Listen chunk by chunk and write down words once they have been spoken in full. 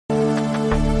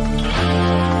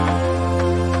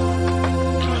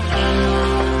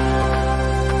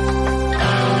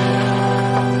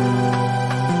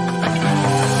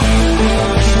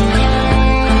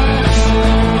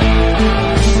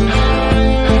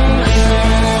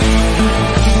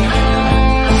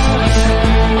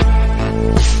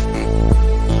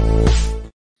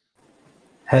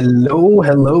Hello,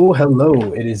 hello,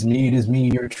 hello. It is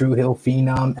me, your True Hill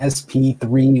Phenom,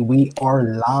 SP3. We are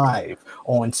live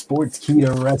on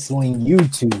Sportskeeda Wrestling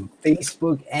YouTube,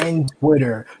 Facebook, and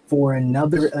Twitter for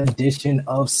another edition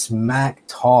of Smack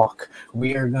Talk.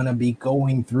 We are going to be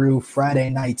going through Friday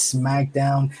Night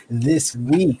SmackDown this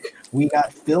week. We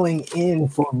got filling in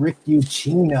for Rick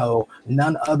Ucchino,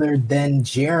 none other than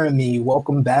Jeremy.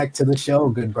 Welcome back to the show,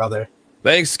 good brother.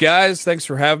 Thanks, guys. Thanks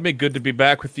for having me. Good to be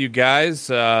back with you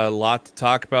guys. A lot to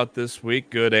talk about this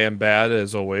week, good and bad,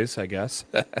 as always, I guess.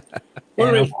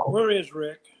 Where is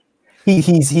Rick?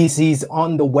 He's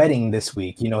on the wedding this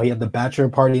week. You know, he had the bachelor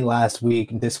party last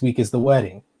week. This week is the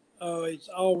wedding. Oh, he's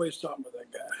always talking with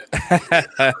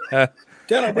that guy.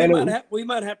 Tell him we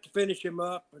might have to finish him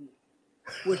up and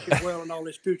wish him well in all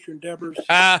his future endeavors. He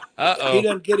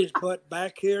doesn't get his butt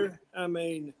back here. I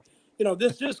mean, you know,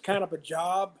 this is kind of a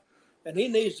job. And he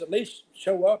needs to at least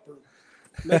show up or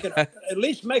at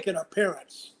least make an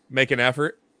appearance. Make an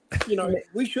effort. You know,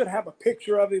 we should have a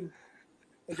picture of him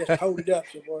and just hold it up.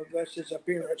 So, well, that's his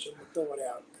appearance, and we'll throw it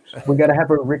out. We got to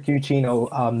have a Rick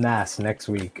Ucchino mass next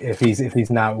week if he's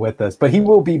not with us. But he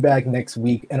will be back next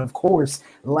week. And of course,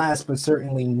 last but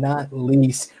certainly not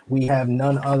least, we have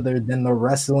none other than the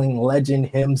wrestling legend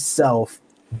himself,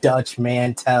 Dutch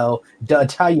Mantell.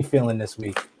 Dutch, how you feeling this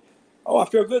week? Oh, I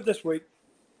feel good this week.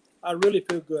 I really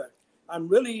feel good. I'm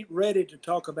really ready to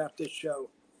talk about this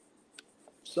show.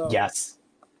 So yes,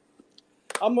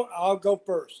 I'll go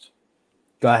first.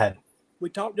 Go ahead.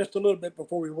 We talked just a little bit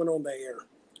before we went on the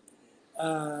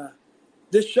air.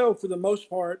 This show, for the most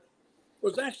part,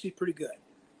 was actually pretty good.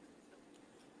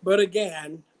 But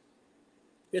again,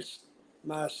 it's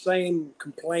my same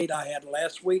complaint I had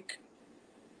last week.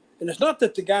 And it's not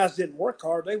that the guys didn't work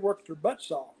hard. They worked their butts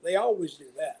off. They always do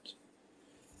that.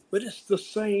 But it's the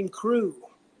same crew.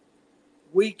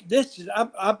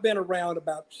 I've been around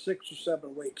about 6 or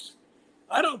 7 weeks.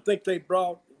 I don't think they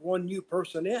brought one new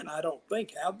person in. I don't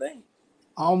think, have they?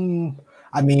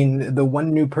 I mean, the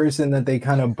one new person that they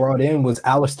kind of brought in was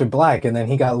Aleister Black, and then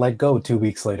he got let go 2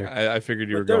 weeks later. I figured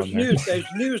you were going there. There's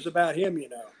news about him, you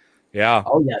know. Yeah.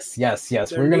 Oh yes.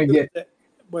 We're gonna get.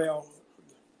 Well,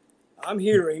 I'm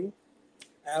hearing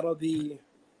out of the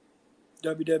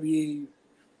WWE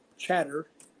chatter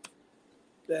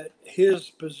that his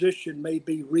position may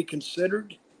be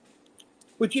reconsidered,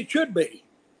 which it should be.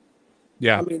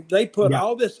 Yeah. I mean, they put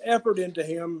all this effort into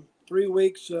him, 3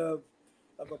 weeks of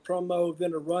a promo,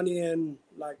 then a run-in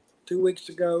like 2 weeks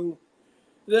ago.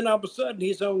 Then all of a sudden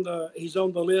he's on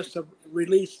the list of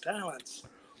released talents,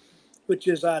 which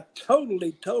is I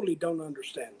totally don't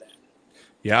understand that.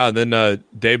 Yeah, and then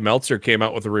Dave Meltzer came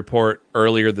out with a report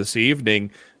earlier this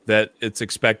evening that it's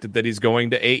expected that he's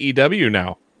going to AEW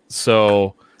now.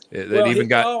 So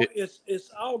it's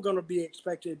all going to be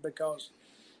expected because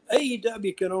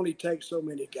AEW can only take so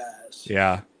many guys.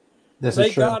 Yeah,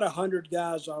 they got 100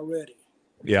 guys already.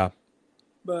 Yeah,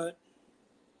 but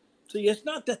see, it's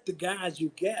not that the guys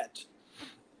you get,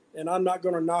 and I'm not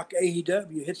going to knock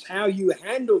AEW. It's how you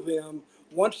handle them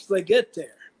once they get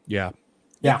there. Yeah.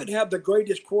 You could have the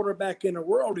greatest quarterback in the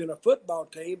world in a football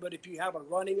team, but if you have a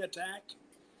running attack,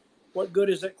 what good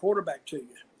is that quarterback to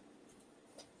you?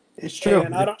 It's true.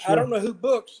 And I don't know who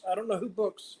books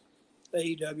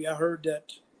AEW. I heard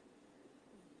that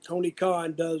Tony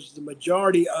Khan does the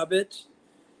majority of it,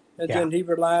 and then he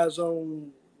relies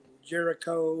on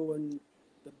Jericho and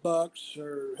the Bucks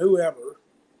or whoever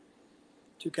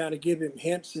to kind of give him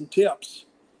hints and tips.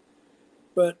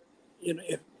 But you know,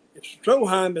 if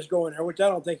Stroheim is going there, which I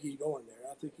don't think he's going there,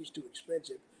 I think he's too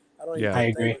expensive. I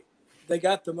agree. They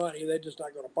got the money; they're just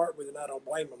not going to part with it. And I don't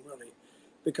blame them really,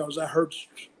 because I heard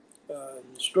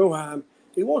Stroheim,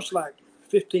 he wants like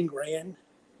 $15,000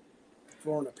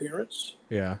 for an appearance.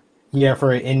 Yeah,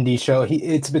 for an indie show,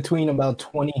 it's between about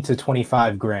 20 to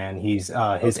 25 grand. His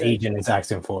agent is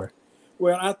asking for.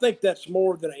 Well, I think that's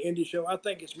more than an indie show. I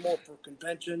think it's more for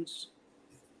conventions.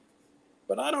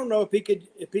 But I don't know if he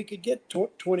could get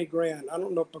 $20,000. I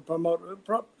don't know if a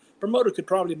promoter could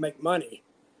probably make money.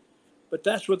 But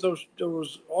that's what those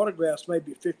autographs may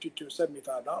be $50 to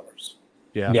 $75.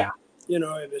 Yeah. You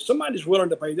know, if somebody's willing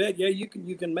to pay that, you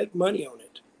can make money on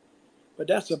it. But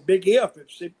that's a big if.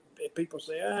 If people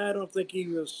say, I don't think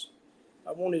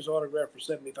I want his autograph for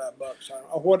 $75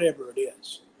 or whatever it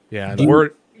is. Yeah, and the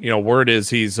word is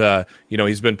he's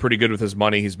been pretty good with his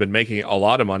money. He's been making a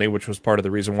lot of money, which was part of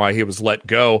the reason why he was let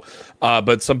go.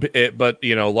 But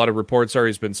a lot of reports are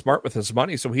he's been smart with his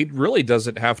money, so he really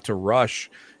doesn't have to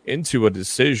rush into a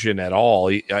decision at all.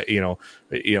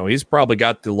 He's probably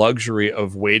got the luxury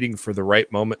of waiting for the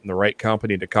right moment and the right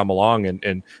company to come along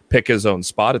and pick his own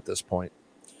spot at this point.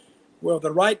 Well,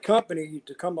 the right company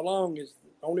to come along is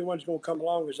the only one's going to come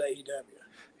along is AEW.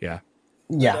 Yeah.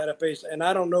 Yeah. And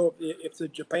I don't know if the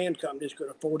Japan companies could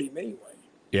afford him anyway.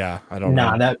 Yeah, I don't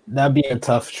know. That'd be a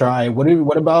tough try.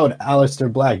 What about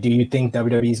Aleister Black? Do you think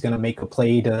WWE is going to make a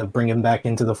play to bring him back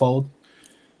into the fold?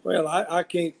 Well, I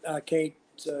can't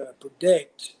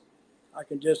predict. I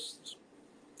can just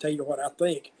tell you what I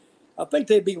think. I think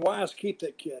they'd be wise to keep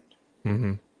that kid.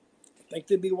 Mm-hmm. I think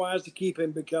they'd be wise to keep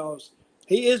him because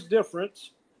he is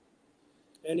different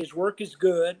and his work is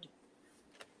good.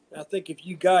 I think if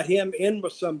you got him in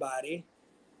with somebody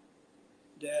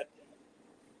that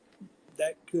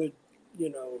could,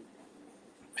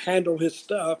 handle his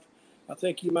stuff, I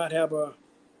think you might have a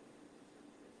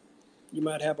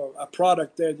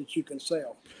product there that you can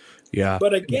sell. Yeah.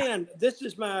 But again, this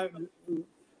is my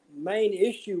main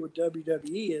issue with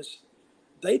WWE is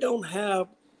they don't have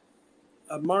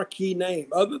a marquee name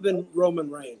other than Roman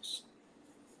Reigns.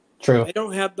 True. They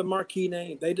don't have the marquee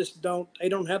name. They just don't. They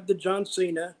don't have the John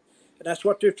Cena, and that's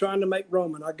what they're trying to make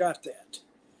Roman. I got that.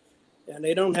 And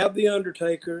they don't have the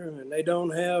Undertaker, and they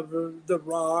don't have the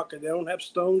Rock, and they don't have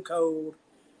Stone Cold.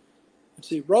 And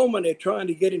see, Roman, they're trying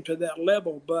to get him to that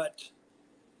level,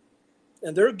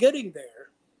 and they're getting there.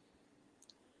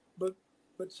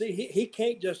 But see, he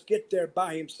can't just get there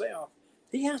by himself.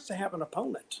 He has to have an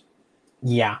opponent.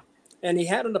 Yeah. And he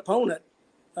had an opponent.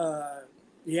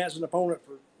 He has an opponent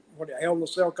for Hell in a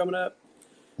Cell coming up.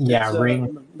 Yeah,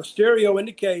 Ring. Mysterio in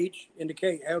the cage, Hell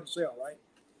in a Cell, right?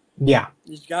 Yeah.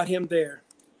 He's got him there.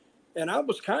 And I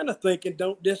was kind of thinking,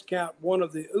 don't discount one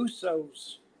of the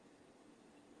Usos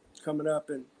coming up.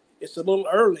 And it's a little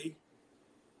early,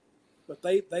 but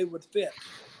they would fit.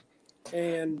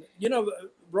 And,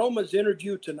 Roman's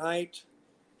interview tonight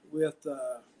with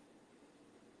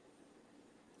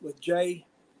Jay,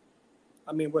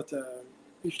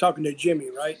 he's talking to Jimmy,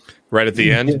 right? Right at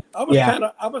the end? I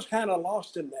was kind of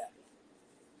lost in that.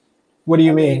 What do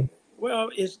you mean? Well,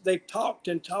 they talked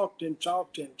and talked and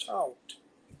talked and talked,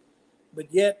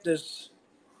 but yet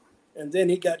and then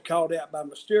he got called out by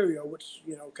Mysterio, which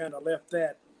kind of left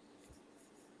that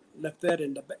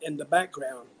in the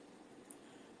background.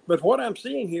 But what I'm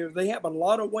seeing here, they have a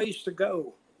lot of ways to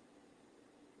go.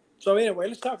 So anyway,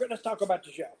 let's talk about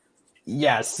the show.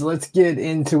 Yes, let's get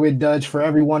into it, Dutch. For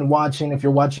everyone watching, if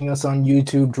you're watching us on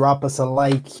YouTube, drop us a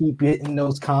like. Keep hitting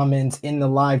those comments in the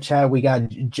live chat. We got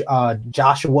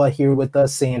Joshua here with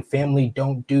us saying, "Family,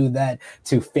 don't do that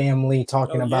to family."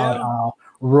 Talking about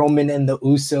Roman and the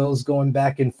Usos going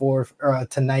back and forth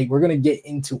tonight. We're gonna get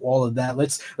into all of that.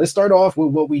 Let's start off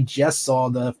with what we just saw,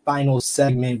 the final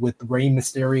segment with Rey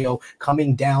Mysterio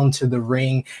coming down to the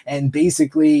ring and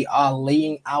basically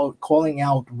calling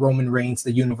out Roman Reigns,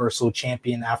 the Universal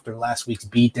Champion, after last week's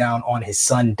beatdown on his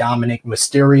son Dominic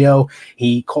Mysterio.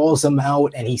 He calls him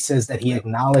out and he says that he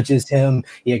acknowledges him.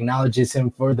 He acknowledges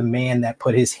him for the man that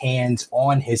put his hands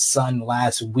on his son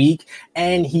last week,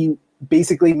 and he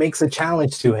basically makes a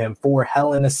challenge to him for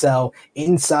Hell in a Cell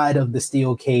inside of the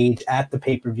steel cage at the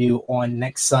pay-per-view on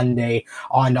next Sunday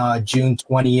on June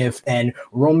 20th. And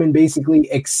Roman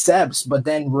basically accepts, but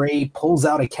then Rey pulls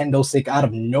out a kendo stick out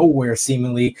of nowhere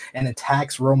seemingly and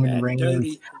attacks Roman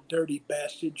Reigns. Dirty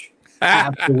bastard.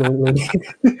 Absolutely.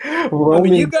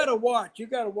 Roman, you gotta watch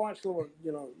little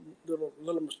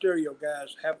Mysterio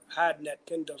guys hiding that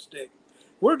kendo stick.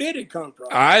 Where did it come from?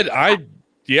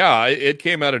 Yeah, it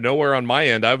came out of nowhere on my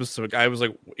end. I was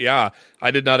like, yeah,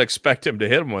 I did not expect him to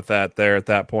hit him with that there at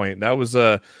that point. That was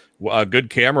a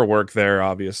good camera work there,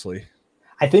 obviously.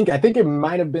 I think it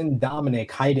might have been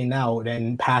Dominic hiding out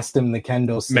and passed him the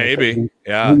kendo stick. Maybe,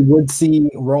 yeah. We would see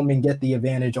Roman get the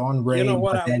advantage on Rey. You know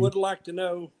what I would like to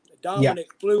know?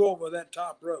 Dominic flew over that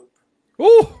top rope.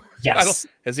 Ooh, yes.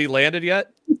 Has he landed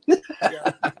yet?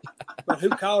 Yeah. But who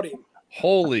caught him?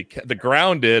 Holy, the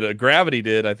ground did. Gravity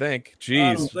did, I think. Jeez.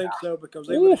 I don't think so, because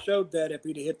they would have showed that if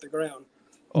he'd have hit the ground.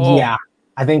 Oh, yeah,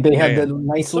 I think they had the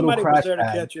nice little crash was there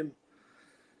pad. To catch him.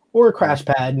 Or a crash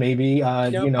pad, maybe. I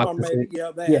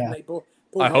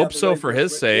hope so for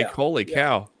his sake. Yeah. Holy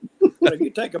cow. But if you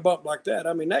take a bump like that,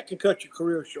 that can cut your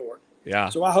career short. Yeah.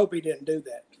 So I hope he didn't do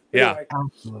that. Anyway,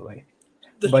 absolutely.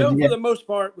 The show, for the most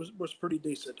part, was pretty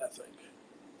decent, I think.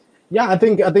 Yeah, I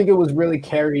think it was really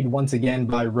carried once again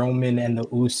by Roman and the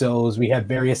Usos. We had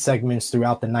various segments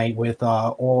throughout the night with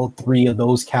all three of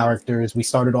those characters. We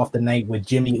started off the night with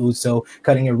Jimmy Uso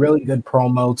cutting a really good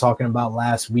promo talking about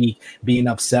last week being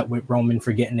upset with Roman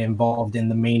for getting involved in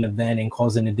the main event and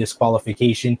causing a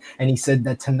disqualification. And he said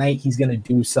that tonight he's going to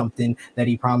do something that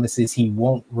he promises he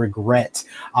won't regret.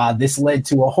 This led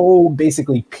to a whole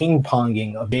basically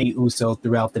ping-ponging of Jey Uso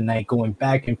throughout the night, going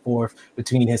back and forth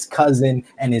between his cousin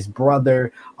and his brother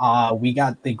brother. We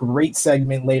got the great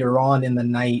segment later on in the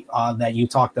night that you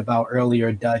talked about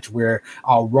earlier, Dutch, where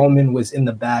Roman was in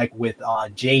the bag with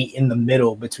Jay in the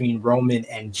middle between Roman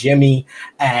and Jimmy,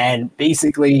 and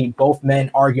basically both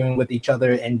men arguing with each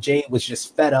other, and Jay was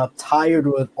just fed up, tired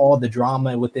with all the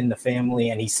drama within the family,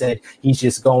 and he said he's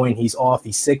just going, he's off,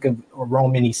 he's sick of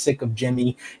Roman, he's sick of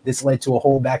Jimmy. This led to a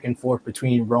whole back and forth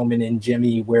between Roman and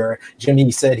Jimmy, where Jimmy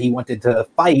said he wanted to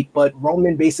fight, but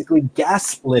Roman basically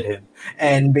gaslit him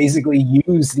and basically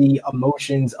used the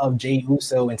emotions of Jey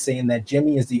Uso and saying that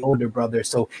Jimmy is the older brother,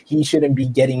 so he shouldn't be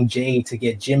getting Jay to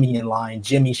get Jimmy in line.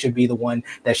 Jimmy should be the one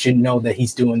that should know that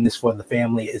he's doing this for the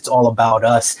family. It's all about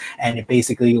us. And it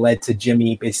basically led to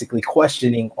Jimmy basically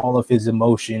questioning all of his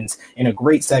emotions in a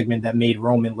great segment that made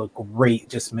Roman look great,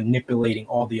 just manipulating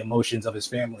all the emotions of his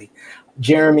family.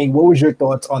 Jeremy, what was your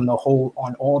thoughts on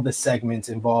all the segments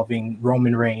involving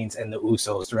Roman Reigns and the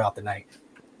Usos throughout the night?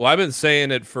 Well, I've been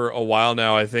saying it for a while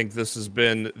now. I think this has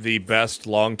been the best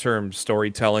long-term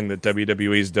storytelling that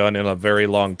WWE's done in a very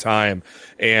long time.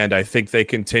 And I think they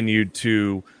continued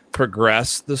to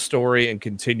progress the story and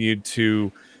continued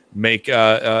to make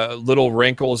little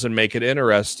wrinkles and make it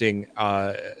interesting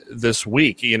this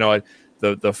week. You know,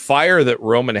 the fire that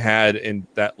Roman had in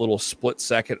that little split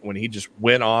second when he just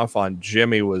went off on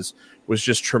Jimmy was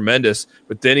just tremendous.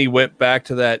 But then he went back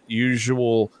to that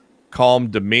usual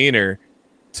calm demeanor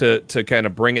to kind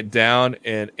of bring it down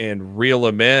and reel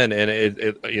him in. And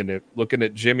it looking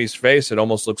at Jimmy's face, it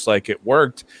almost looks like it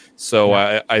worked. So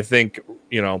yeah. I think,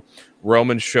 you know,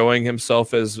 Roman showing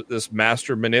himself as this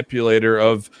master manipulator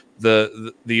of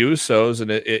the Usos,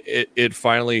 and it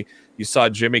finally, you saw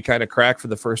Jimmy kind of crack for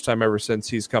the first time ever since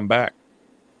he's come back.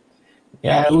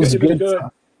 Yeah, it was good.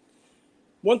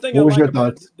 One thing I like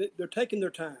about it, they're taking their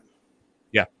time.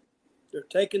 Yeah. They're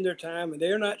taking their time, and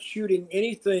they're not shooting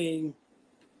anything.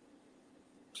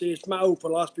 See, it's my old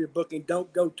philosophy of booking.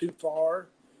 Don't go too far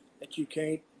that you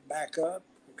can't back up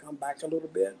and come back a little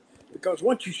bit. Because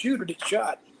once you shoot it, it's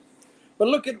shot. But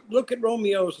look at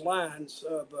Romeo's lines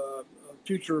of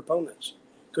future opponents,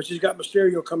 because he's got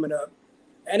Mysterio coming up,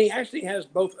 and he actually has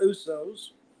both Usos.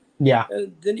 Yeah.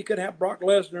 And then you could have Brock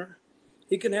Lesnar.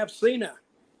 He can have Cena.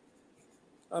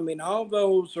 I mean, all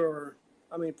those are,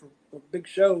 I mean, for big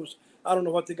shows. I don't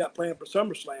know what they got planned for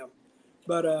SummerSlam,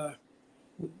 but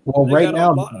well, right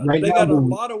now, they got a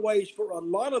lot of ways for a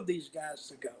lot of these guys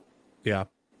to go. Yeah.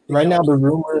 Right now, the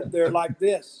rumor they're like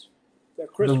this. They're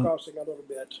crisscrossing a little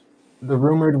bit. The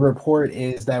rumored report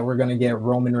is that we're going to get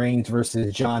Roman Reigns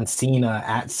versus John Cena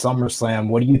at SummerSlam.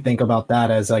 What do you think about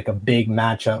that as like a big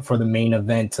matchup for the main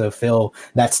event to fill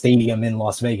that stadium in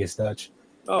Las Vegas, Dutch?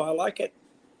 Oh, I like it.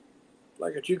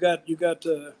 Like it. You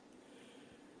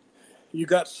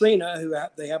got Cena, who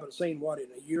they haven't seen in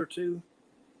a year or two.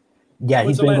 Yeah,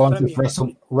 he's been going to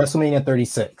WrestleMania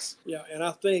 36. Yeah, and I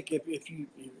think if you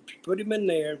put him in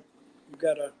there, you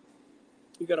got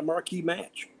a marquee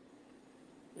match.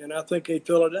 And I think they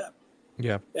fill it up.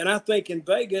 Yeah. And I think in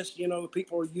Vegas, you know,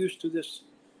 people are used to this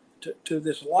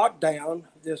this lockdown,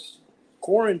 this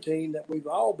quarantine that we've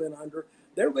all been under.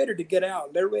 They're ready to get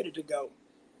out. They're ready to go.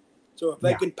 So if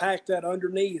they can pack that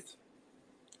underneath,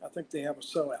 I think they have a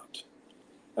sellout.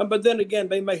 But then again,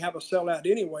 they may have a sellout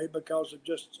anyway because of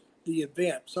just the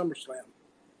event, SummerSlam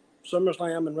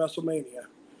and WrestleMania.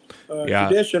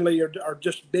 Traditionally are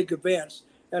just big events,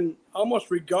 and almost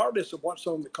regardless of what's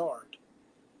on the card.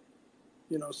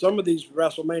 You know, some of these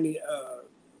WrestleMania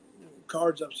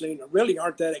cards I've seen really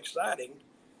aren't that exciting,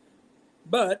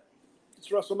 but it's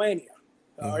WrestleMania.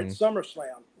 It's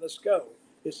SummerSlam. Let's go.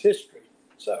 It's history.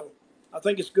 So I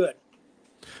think it's good.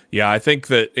 Yeah, I think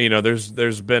that, you know,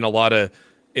 there's been a lot of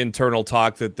internal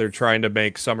talk that they're trying to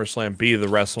make SummerSlam be the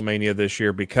WrestleMania this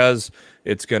year because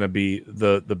it's going to be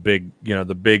the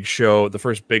big show, the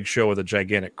first big show with a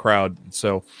gigantic crowd.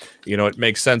 So, you know, it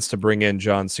makes sense to bring in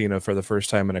John Cena for the first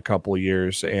time in a couple of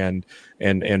years and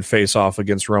face off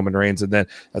against Roman Reigns. And then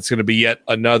that's going to be yet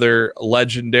another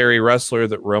legendary wrestler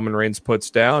that Roman Reigns puts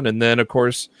down. And then, of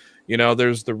course, you know,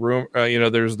 there's the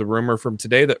rumor from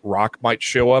today that Rock might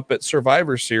show up at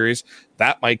Survivor Series.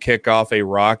 That might kick off a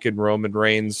Rock and Roman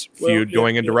Reigns feud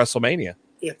going into WrestleMania.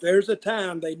 If there's a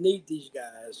time they need these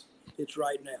guys, it's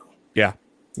right now. Yeah.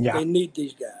 They need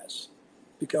these guys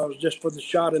because just for the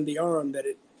shot in the arm that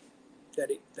it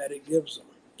gives them.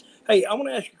 Hey, I want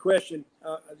to ask you a question.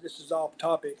 This is off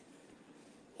topic.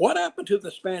 What happened to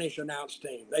the Spanish announce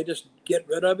team? They just get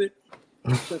rid of it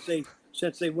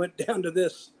since they went down to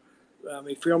this.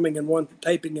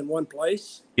 Taping in one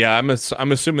place. Yeah, I'm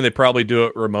assuming they probably do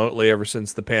it remotely ever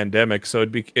since the pandemic. So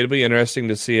it'd be interesting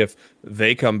to see if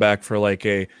they come back for like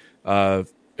a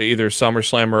either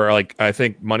SummerSlam or like I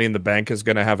think Money in the Bank is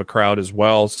going to have a crowd as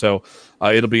well. So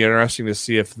it'll be interesting to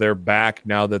see if they're back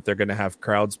now that they're going to have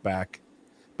crowds back.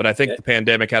 But I think the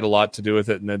pandemic had a lot to do with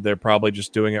it, and they're probably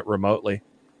just doing it remotely.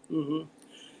 Mm-hmm.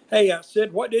 Hey,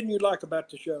 Sid, what didn't you like about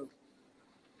the show?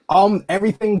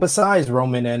 Everything besides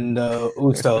Roman and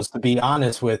Usos, to be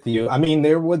honest with you. I mean,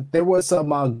 there was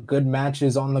some good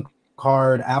matches on the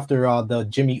card after the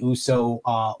Jimmy Uso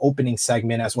opening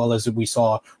segment, as well as we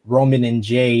saw Roman and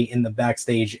Jay in the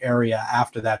backstage area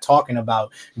after that, talking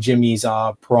about Jimmy's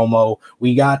promo.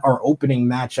 We got our opening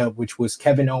matchup, which was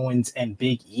Kevin Owens and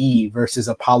Big E versus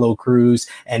Apollo Crews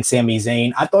and Sami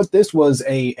Zayn. I thought this was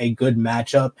a good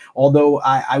matchup, although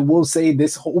I will say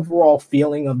this overall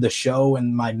feeling of the show,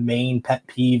 and my main pet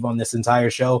peeve on this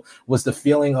entire show was the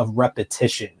feeling of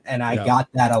repetition, and I got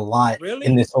that a lot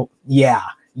in this whole Yeah.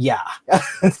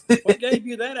 What gave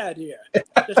you that idea?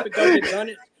 Just because they've done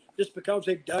it? Just because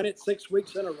they've done it 6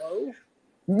 weeks in a row?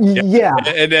 Yeah.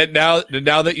 And then now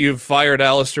that you've fired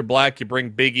Aleister Black, you bring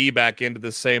Big E back into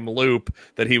the same loop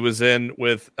that he was in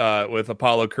with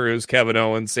Apollo Crews, Kevin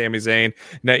Owens, Sami Zayn.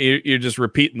 Now you're just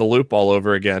repeating the loop all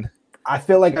over again. I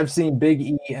feel like I've seen Big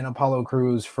E and Apollo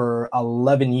Crews for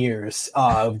 11 years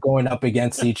going up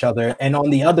against each other. And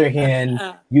on the other hand,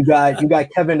 you got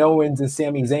Kevin Owens and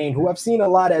Sami Zayn, who I've seen a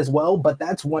lot as well, but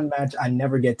that's one match I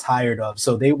never get tired of.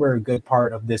 So they were a good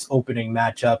part of this opening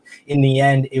matchup. In the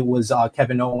end, it was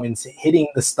Kevin Owens hitting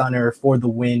the stunner for the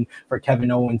win for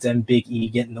Kevin Owens, and Big E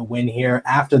getting the win here.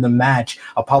 After the match,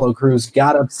 Apollo Crews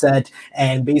got upset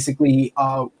and basically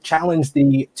challenged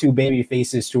the two baby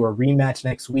faces to a rematch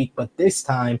next week, but this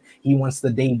time he wants the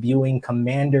debuting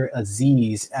Commander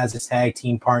Aziz as his tag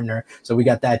team partner. So we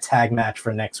got that tag match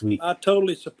for next week. I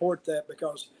totally support that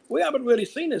because we haven't really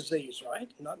seen Aziz,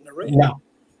 right? Not in the ring. No.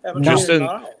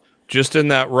 Just in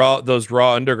those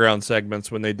Raw Underground segments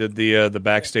when they did the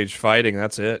backstage fighting.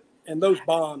 That's it. And those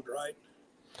bombed, right?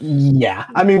 Yeah,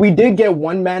 I mean, we did get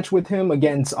one match with him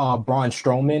against Braun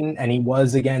Strowman, and he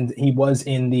was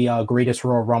in the Greatest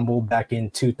Royal Rumble back in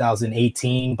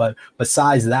 2018. But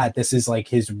besides that, this is like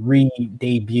his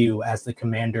re-debut as the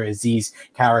Commander Aziz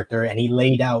character, and he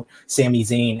laid out Sami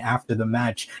Zayn after the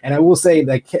match. And I will say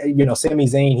that Sami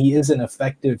Zayn, he is an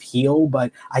effective heel,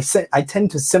 but I tend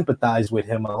to sympathize with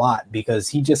him a lot because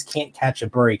he just can't catch a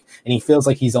break, and he feels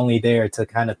like he's only there to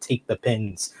kind of take the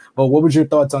pins. But what was your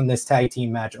thoughts on this tag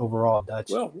team match overall, Dutch?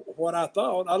 Well, what I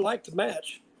thought, I liked the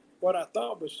match. What I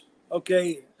thought was,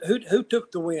 okay, who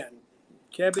took the win?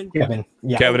 Kevin,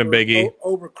 yeah. Kevin and Big E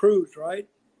over Crews, right?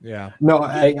 Yeah. No,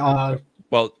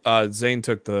 Zayn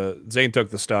took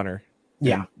the stunner.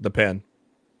 Yeah, the pin.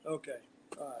 Okay,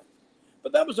 all right,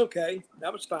 but that was okay.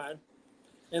 That was fine.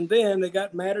 And then they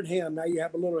got mad at him. Now you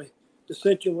have a little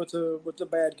dissension with the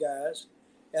bad guys.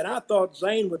 And I thought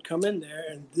Zayn would come in there,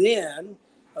 and then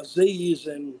Aziz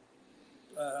and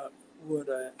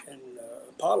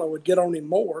Apollo would get on him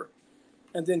more,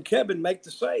 and then Kevin make the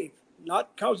save.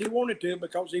 Not because he wanted to,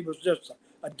 because he was just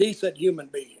a decent human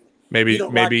being. Maybe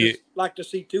like to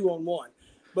see 2-on-1,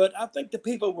 but I think the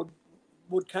people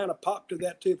would kind of pop to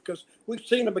that too because we've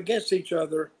seen them against each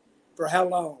other for how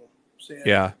long? Sid?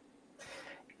 Yeah,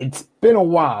 it's been a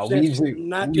while. Since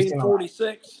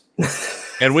 1946.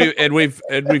 And we've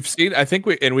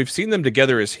seen them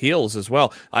together as heels as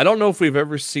well. I don't know if we've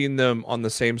ever seen them on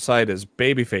the same side as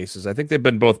baby faces. I think they've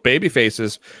been both baby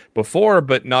faces before,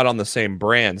 but not on the same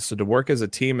brand. So to work as a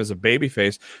team as a baby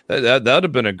face, that would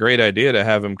have been a great idea to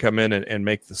have him come in and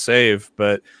make the save.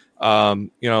 But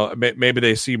maybe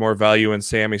they see more value in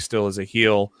Sammy still as a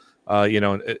heel.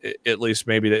 At least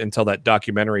maybe until that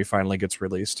documentary finally gets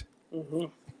released. Mm-hmm.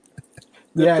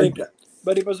 Yeah.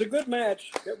 But it was a good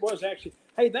match. It was actually.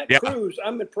 Hey, Crews,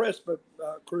 I'm impressed with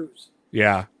Crews.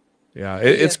 Yeah.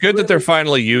 It's good that they're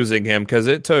finally using him because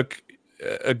it took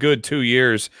a good 2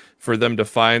 years for them to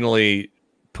finally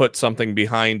put something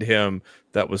behind him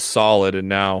that was solid. And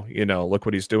now, look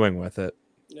what he's doing with it.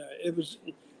 Yeah, it was.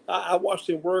 I watched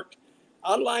him work.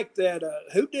 I like that.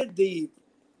 Who did the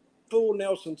full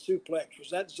Nelson suplex? Was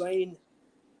that Zayn?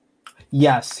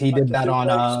 Yes, he did that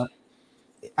on.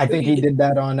 I think he did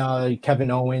that on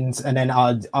Kevin Owens, and then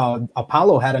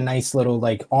Apollo had a nice little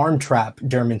arm trap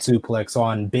German suplex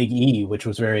on Big E, which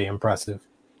was very impressive.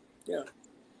 Yeah,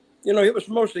 it was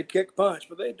mostly kick punch,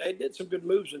 but they did some good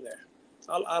moves in there.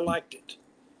 I liked it.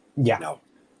 Yeah. Now,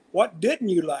 what didn't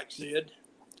you like, Sid?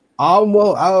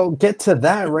 Well, I'll get to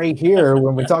that right here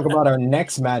when we talk about our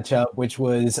next matchup, which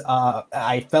was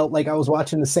I felt like I was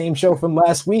watching the same show from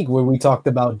last week where we talked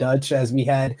about Dutch, as we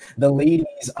had the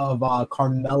ladies of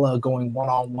Carmella going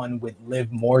one-on-one with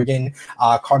Liv Morgan.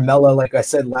 Carmella, like I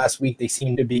said last week, they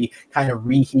seem to be kind of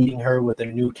reheating her with a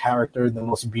new character, the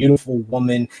most beautiful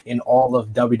woman in all of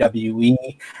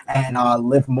WWE. And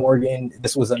Liv Morgan,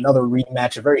 this was another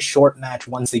rematch, a very short match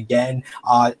once again.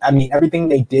 I mean, everything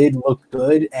they did looked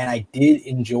good, and I did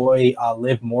enjoy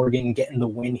Liv Morgan getting the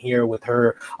win here with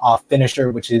her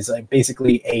finisher, which is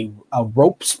basically a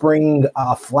rope spring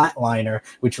flatliner,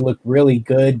 which looked really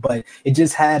good, but it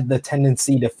just had the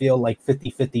tendency to feel like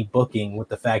 50-50 booking with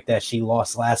the fact that she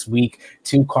lost last week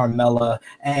to Carmella,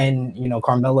 and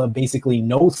Carmella basically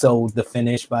no-sold the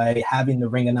finish by having the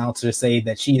ring announcer say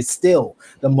that she is still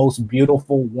the most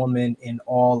beautiful woman in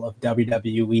all of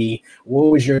WWE.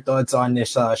 What was your thoughts on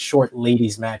this short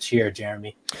ladies match here,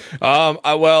 Jeremy?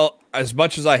 Well, as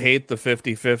much as I hate the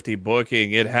 50-50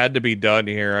 booking, it had to be done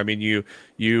here. I mean,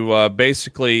 you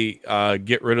basically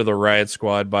get rid of the Riot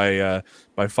Squad by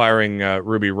firing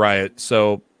Ruby Riot.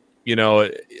 So,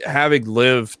 having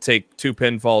Liv take 2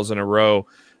 pinfalls in a row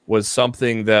was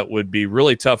something that would be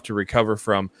really tough to recover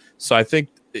from. So I think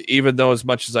even though as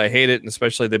much as I hate it, and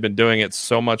especially they've been doing it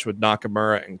so much with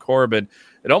Nakamura and Corbin,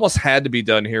 it almost had to be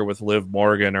done here with Liv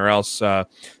Morgan, or else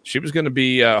she was going to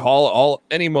be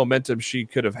any momentum she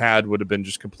could have had would have been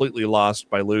just completely lost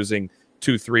by losing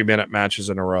 2 3-minute matches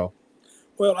in a row.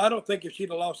 Well, I don't think if she'd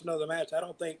have lost another match, I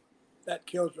don't think that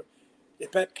kills her.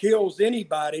 If that kills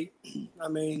anybody, I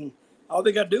mean, all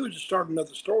they got to do is just start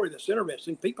another story that's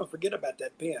interesting. People forget about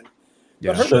that pin.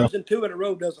 But her losing 2 in a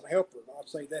row doesn't help her. I'll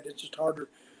say that. It's just harder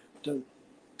to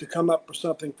come up with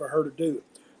something for her to do.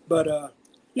 But,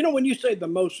 when you say the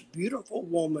most beautiful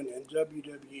woman in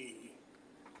WWE,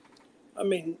 I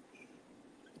mean,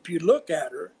 if you look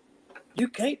at her, you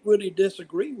can't really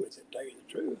disagree with it, tell you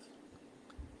the truth.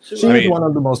 She's one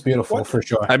of the most beautiful, for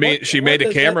sure. I mean, she made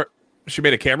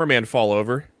a cameraman fall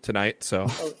over tonight, so.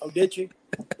 Oh, did she?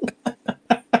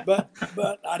 But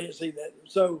I didn't see that.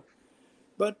 So,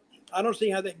 but I don't see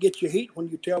how that gets you heat when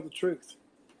you tell the truth.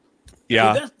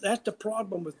 Yeah. See, that's the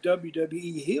problem with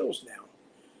WWE heels now.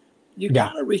 You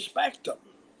gotta respect them.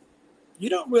 You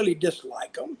don't really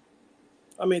dislike them.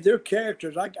 I mean, they're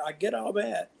characters. I get all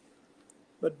that.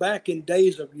 But back in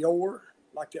days of yore,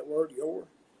 like that word yore,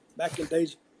 back in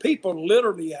days, people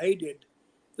literally hated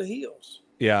the heels.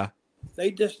 Yeah.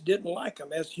 They just didn't like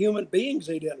them. As human beings,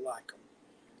 they didn't like them.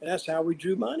 And that's how we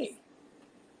drew money.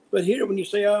 But here, when you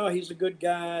say, oh, he's a good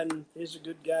guy, and he's a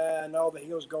good guy, and all the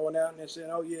heels going out, and they say,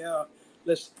 oh, yeah,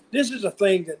 this is a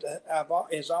thing that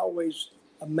has always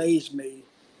amazed me.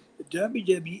 The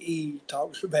WWE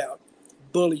talks about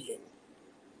bullying.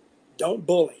 Don't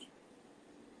bully.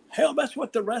 Hell, that's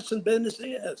what the wrestling business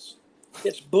is.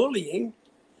 It's bullying.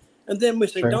 And then we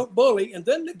say, don't bully, and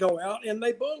then they go out and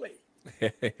they bully.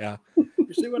 Yeah.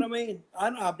 You see what I mean?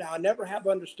 I never have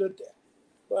understood that.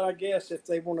 But I guess if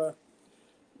they want to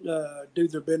do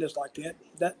their business like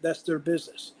that's their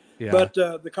business. Yeah. But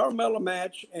the Carmella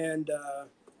match and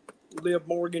Liv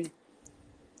Morgan,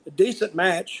 a decent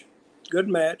match, good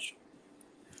match.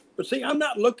 But see, I'm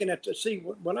not looking at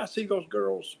when I see those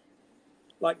girls,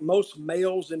 like most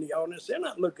males in the audience, they're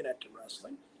not looking at the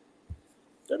wrestling.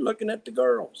 They're looking at the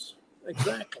girls.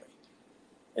 Exactly.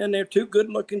 And they're 2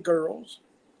 good-looking girls.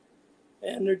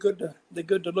 And they're good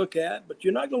to look at, but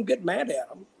you're not going to get mad at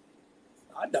them.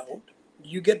 I don't. Do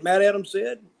you get mad at them,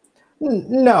 Sid?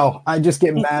 No, I just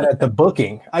get mad at the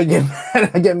booking. I get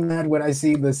mad when I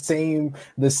see the same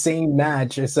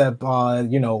match, except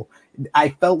I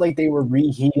felt like they were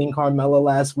reheating Carmella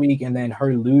last week, and then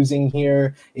her losing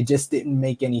here, it just didn't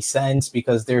make any sense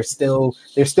because they're still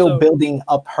building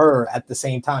up her at the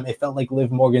same time. It felt like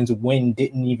Liv Morgan's win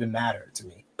didn't even matter to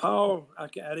me. Paul, I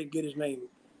didn't get his name.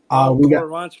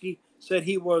 Koronsky said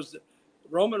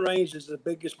Roman Reigns is the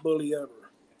biggest bully ever.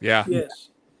 Yeah. Yes.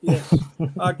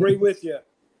 I agree with you.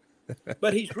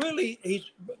 But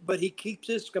but he keeps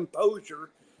his composure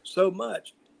so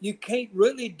much. You can't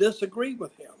really disagree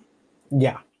with him.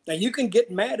 Yeah. Now you can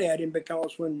get mad at him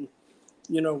because when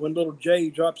little Jay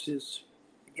drops his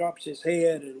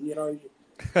head and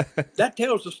that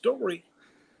tells the story.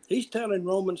 He's telling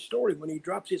Roman's story. When he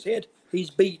drops his head, he's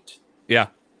beat. Yeah.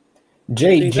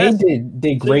 Jay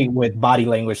did great with body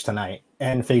language tonight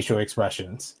and facial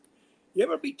expressions. You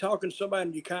ever be talking to somebody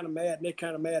and you're kind of mad and they're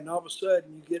kind of mad, and all of a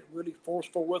sudden you get really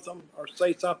forceful with them or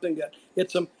say something that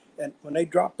hits them, and when they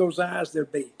drop those eyes, they're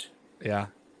beat. Yeah.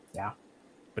 Yeah.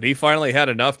 But he finally had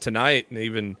enough tonight and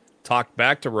even talked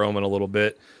back to Roman a little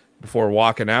bit before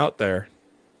walking out there.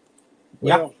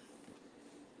 Well,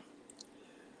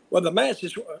 Well, the match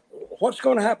is what's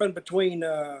going to happen between.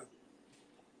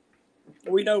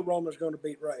 We know Roman's going to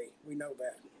beat Ray. We know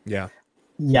that. Yeah.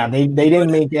 Yeah, they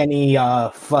didn't make any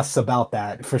fuss about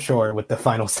that for sure with the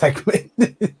final segment.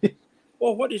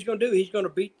 Well, what he's going to do, he's going to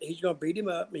beat him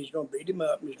up, and he's going to beat him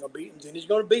up, and he's going to beat him, then he's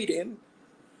going to beat him.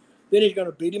 Then he's going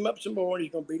to beat him up some more, and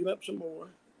he's going to beat him up some more.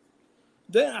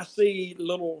 Then I see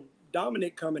little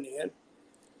Dominic coming in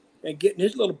and getting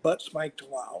his little butt spanked a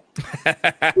while.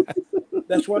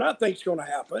 That's what I think is going to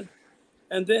happen.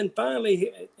 And then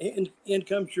finally, in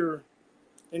comes your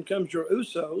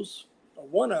Usos, or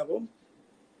one of them,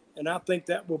 and I think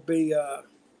that will be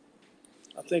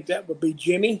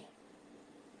Jimmy.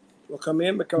 Will come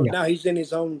in because now he's in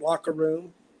his own locker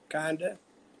room, kinda,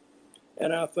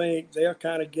 and I think they'll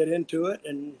kind of get into it,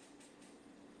 and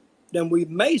then we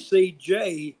may see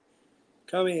Jay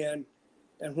come in,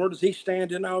 and where does he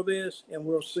stand in all this? And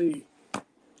we'll see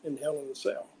in Hell in a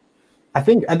Cell. I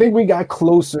think we got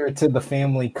closer to the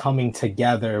family coming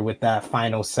together with that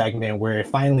final segment where it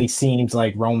finally seems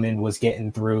like Roman was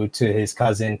getting through to his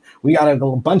cousin. We got a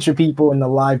bunch of people in the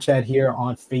live chat here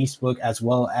on Facebook as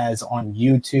well as on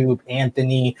YouTube.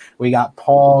 Anthony, we got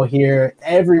Paul here.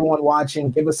 Everyone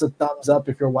watching, give us a thumbs up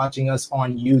if you're watching us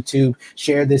on YouTube.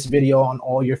 Share this video on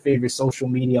all your favorite social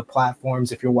media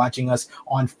platforms. If you're watching us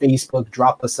on Facebook,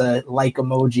 drop us a like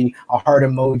emoji, a heart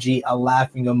emoji, a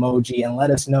laughing emoji, and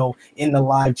let us know in the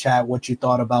live chat what you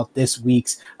thought about this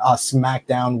week's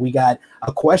SmackDown. We got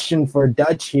a question for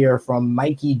Dutch here from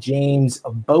Mikey James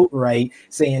Boatwright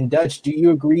saying, Dutch, do you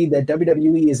agree that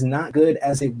WWE is not good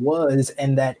as it was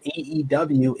and that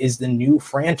AEW is the new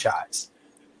franchise?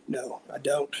 No, I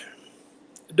don't.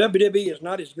 WWE is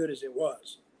not as good as it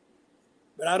was.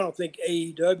 But I don't think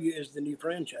AEW is the new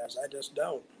franchise. I just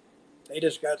don't. They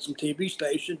just got some TV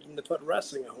stations and they put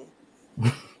wrestling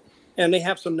on. And they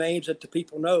have some names that the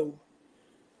people know.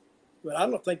 But I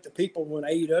don't think the people, when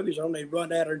AEW is on, they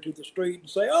run out into the street and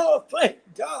say, "Oh, thank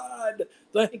God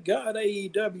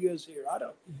AEW is here." I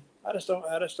just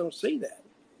don't see that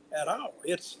at all.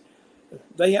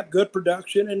 They have good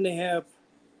production and they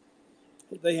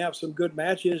have some good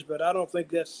matches, but I don't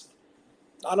think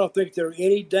they're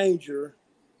any danger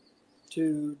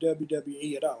to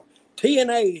WWE at all.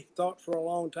 TNA thought for a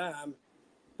long time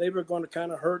they were going to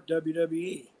kind of hurt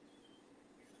WWE.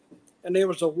 And there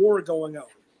was a war going on.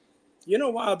 You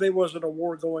know why there wasn't a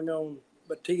war going on,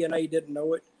 but TNA didn't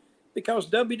know it? Because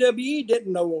WWE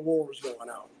didn't know a war was going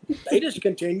on. They just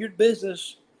continued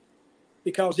business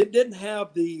because it didn't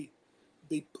have the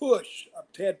push of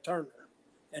Ted Turner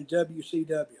and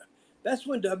WCW. That's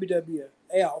when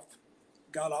WWF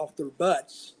got off their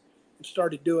butts and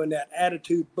started doing that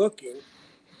attitude booking.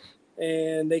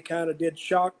 And they kind of did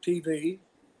shock TV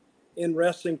in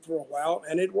wrestling for a while,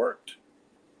 and it worked.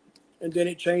 And then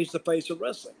it changed the face of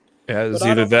wrestling. Yeah, it's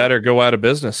either that or go out of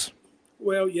business.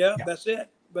 Well, yeah, that's it.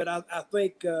 But I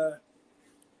think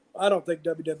I don't think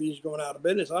WWE is going out of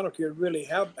business. I don't care really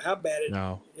how bad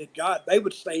it got. They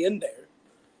would stay in there.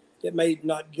 It may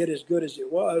not get as good as it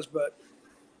was, but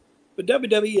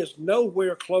WWE is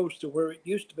nowhere close to where it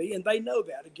used to be, and they know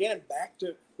that. Again, back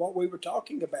to what we were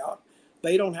talking about,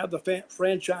 they don't have the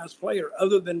franchise player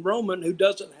other than Roman, who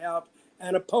doesn't have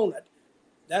an opponent.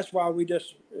 That's why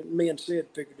me and Sid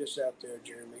figured this out there,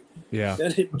 Jeremy. Yeah.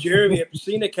 Jeremy,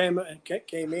 Cena came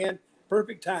in,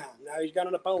 perfect time. Now he's got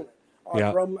an opponent.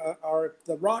 Or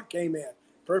The Rock came in,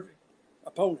 perfect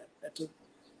opponent.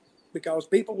 Because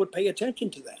people would pay attention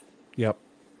to that. Yep.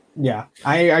 Yeah,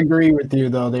 I agree with you,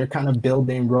 though. They're kind of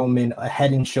building Roman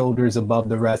head and shoulders above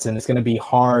the rest, and it's going to be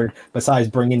hard, besides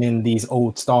bringing in these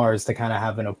old stars, to kind of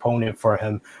have an opponent for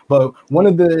him. But one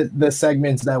of the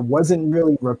segments that wasn't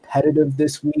really repetitive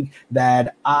this week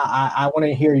that I want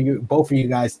to hear both of you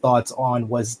guys' thoughts on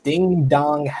was Ding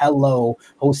Dong Hello,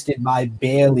 hosted by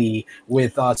Bailey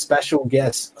with special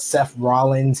guest Seth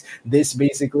Rollins. This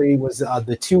basically was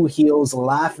the two heels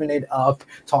laughing it up,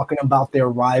 talking about their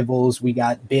rivals. We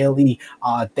got Bailey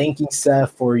thanking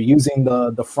Seth for using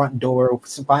the front door.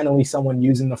 Finally, someone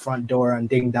using the front door on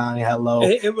Ding Dong Hello.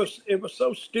 It was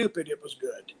so stupid. It was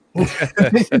good.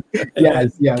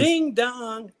 yes. Ding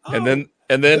Dong. Oh, and then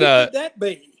who could that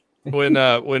be?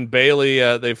 when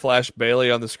Bailey they flashed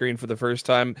Bailey on the screen for the first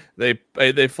time, they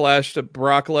flashed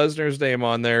Brock Lesnar's name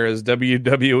on there as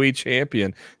WWE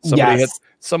champion.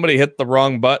 Somebody hit the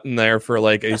wrong button there for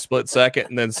like a split second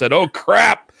and then said, "Oh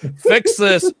crap, fix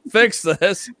this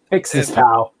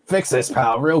pal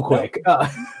real quick."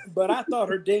 But I thought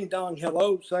her Ding Dong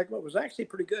Hello segment was actually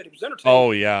pretty good. It was entertaining.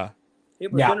 Oh yeah.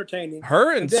 It was entertaining.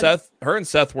 Her and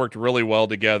Seth worked really well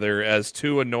together as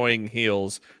two annoying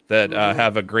heels that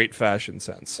have a great fashion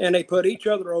sense. And they put each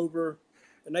other over.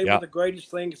 and they were the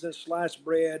greatest things since sliced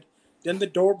bread. Then the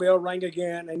doorbell rang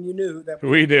again, and you knew who that was.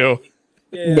 We do.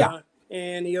 Yeah.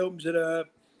 And he opens it up,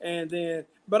 and then,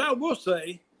 but I will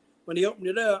say, when he opened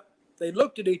it up, they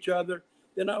looked at each other.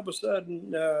 Then all of a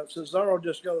sudden, Cesaro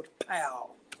just goes,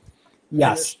 pow.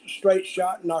 Yes. And a straight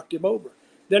shot knocked him over.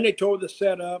 Then they tore the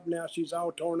set up. Now she's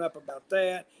all torn up about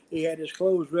that. He had his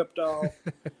clothes ripped off.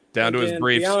 Down to his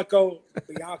briefs.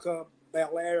 Bianca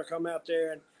Belair come out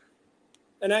there.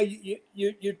 And now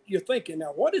you're thinking,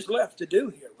 now what is left to do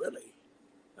here, really?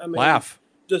 I mean, laugh.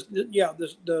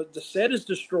 The set is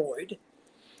destroyed.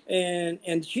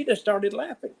 And she just started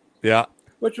laughing. Yeah.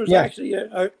 Which was actually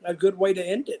a good way to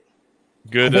end it.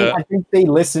 Good. I think they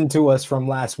listened to us from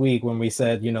last week when we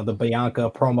said, the Bianca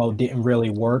promo didn't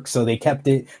really work. So they kept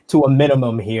it to a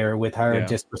minimum here with her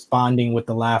just responding with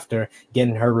the laughter,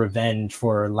 getting her revenge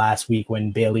for last week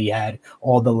when Bayley had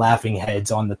all the laughing heads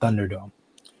on the Thunderdome.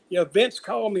 Yeah, Vince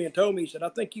called me and told me, he said, I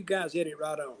think you guys hit it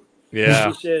right on. Yeah.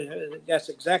 He said, that's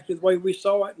exactly the way we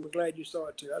saw it, and we're glad you saw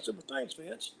it too. I said, well, thanks,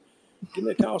 Vince. Give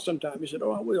me a call sometime. He said,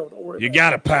 oh, I will. Don't worry. You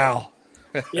got it, pal.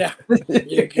 Yeah,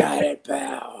 you got it,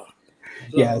 pal.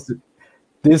 So, yes.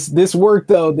 This worked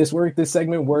though. This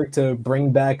segment worked to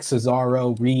bring back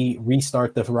Cesaro,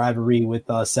 restart the rivalry with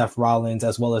Seth Rollins,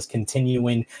 as well as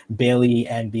continuing Bayley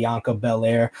and Bianca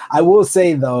Belair. I will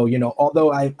say though,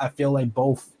 although I feel like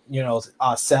both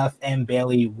Seth and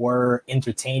Bayley were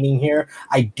entertaining here,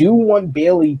 I do want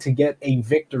Bayley to get a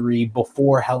victory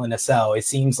before Hell in a Cell. It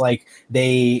seems like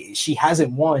she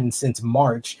hasn't won since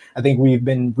March. I think we've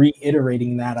been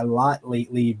reiterating that a lot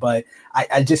lately, but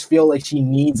I just feel like she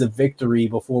needs a victory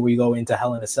before we go into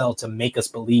Hell in a Cell to make us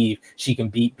believe she can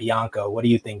beat Bianca. What do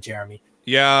you think, Jeremy?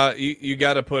 Yeah, you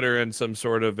got to put her in some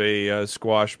sort of a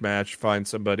squash match. Find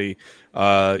somebody,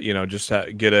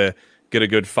 get a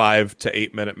good 5 to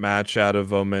 8 minute match out of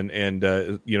them, and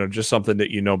just something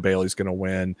that Bayley's going to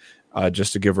win,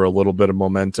 just to give her a little bit of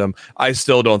momentum. I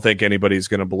still don't think anybody's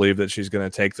going to believe that she's going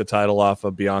to take the title off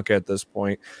of Bianca at this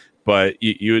point, but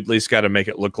you at least got to make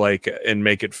it look like and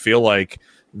make it feel like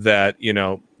that,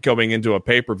 going into a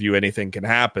pay-per-view, anything can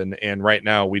happen. And right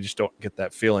now we just don't get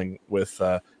that feeling with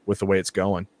the way it's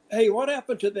going. Hey, what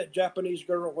happened to that Japanese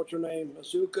girl? What's her name?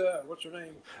 Azuka? What's her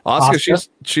name? Asuka.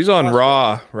 She's on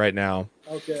Raw right now.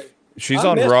 Okay. She's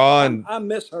on Raw, and I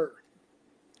miss her.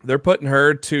 They're putting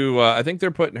her to. I think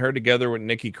they're putting her together with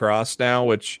Nikki Cross now,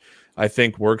 which I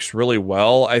think works really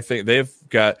well. I think they've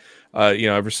got,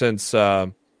 ever since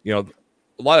a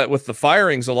lot with the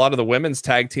firings, a lot of the women's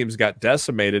tag teams got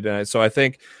decimated, and so I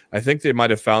think they might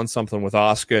have found something with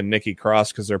Asuka and Nikki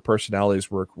Cross because their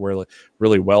personalities work really,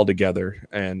 really well together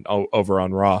and over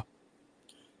on Raw.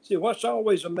 See, what's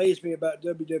always amazed me about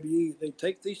WWE, they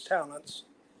take these talents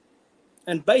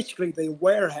and basically they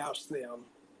warehouse them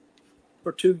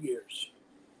for 2 years.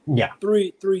 Yeah.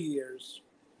 3 years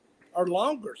or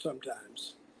longer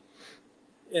sometimes.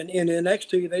 And in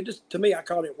NXT, they just, to me, I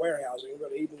call it warehousing,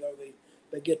 but even though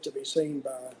they get to be seen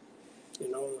by,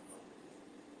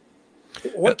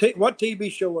 what TV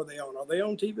show are they on? Are they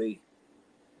on TV?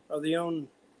 Are they on?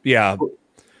 Yeah,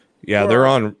 they're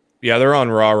on. Yeah, they're on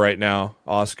Raw right now.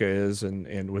 Asuka is,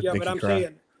 and with Nikki but I'm Cross.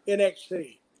 saying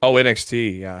NXT. Oh,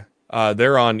 NXT. Yeah,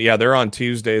 they're on. Yeah, they're on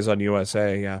Tuesdays on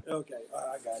USA. Yeah. Okay,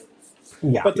 I got it.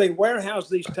 Yeah, but they warehouse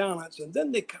these talents, and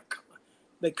then they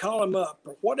call them up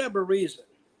for whatever reason.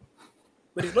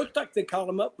 But it looks like they call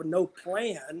them up with no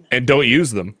plan. And don't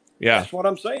use them. Yeah. That's what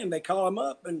I'm saying. They call them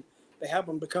up and they have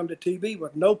them become to TV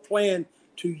with no plan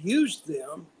to use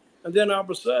them. And then all of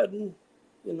a sudden,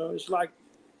 it's like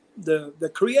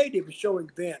the creative is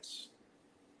showing Vince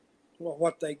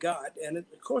what they got. And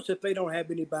of course, if they don't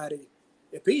have anybody,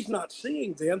 if he's not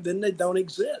seeing them, then they don't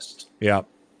exist. Yeah.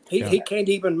 He can't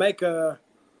even make an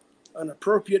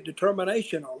appropriate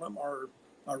determination on them or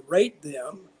rate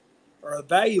them or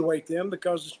evaluate them,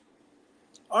 because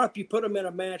or if you put them in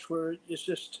a match where it's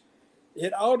just,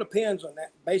 it all depends on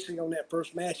that, basically on that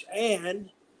first match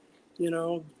and,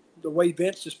 the way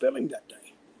Vince is feeling that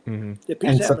day. Mm-hmm. If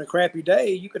he's having a crappy day,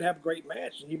 you could have a great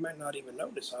match and you might not even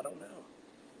notice. I don't know.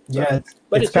 Yeah.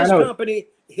 But it's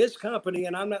his company,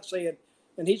 and I'm not saying,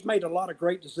 and he's made a lot of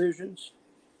great decisions.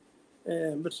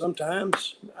 But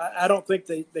sometimes I don't think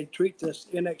they treat this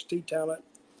NXT talent.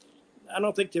 I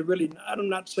don't think they really, I'm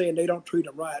not saying they don't treat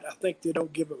them right. I think they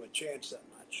don't give them a chance that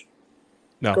much.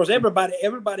 No. Because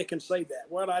everybody can say that.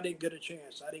 Well, I didn't get a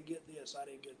chance. I didn't get this. I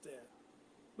didn't get that.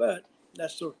 But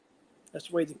that's the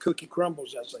way the cookie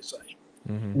crumbles, as they say.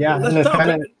 Mm-hmm. Yeah. Let me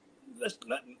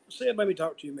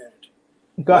talk to you a minute.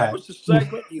 Go ahead. What was the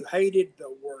segment you hated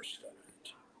the worst of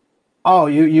it? Oh,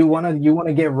 you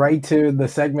wanna get right to the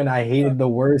segment I hated the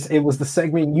worst. It was the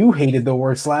segment you hated the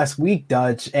worst last week,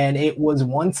 Dutch, and it was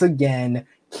once again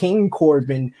King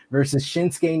Corbin versus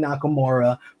Shinsuke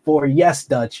Nakamura for, yes,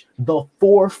 Dutch, the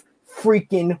fourth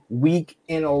freaking week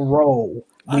in a row.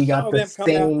 We got the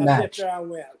same match. I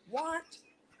went, what?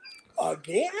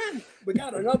 Again? We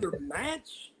got another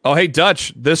match? Oh, hey,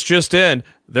 Dutch, this just in.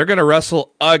 They're going to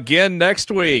wrestle again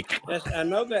next week. Yes, I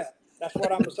know that. That's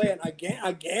what I'm saying. Again.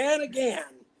 Again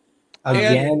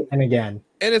and again.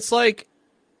 And it's like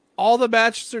all the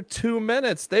matches are 2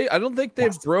 minutes. I don't think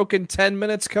they've broken 10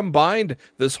 minutes combined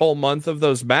this whole month of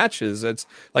those matches. It's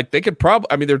like they could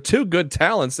they're two good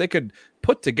talents. They could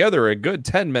put together a good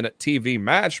 10-minute TV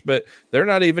match, but they're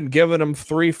not even giving them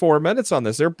 3-4 minutes on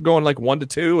this. They're going like 1 to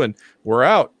 2 and we're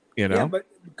out, you know? Yeah, but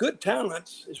good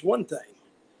talents is one thing.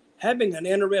 Having an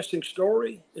interesting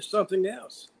story is something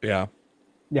else. Yeah.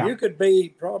 Yeah. You could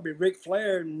be probably Ric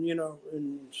Flair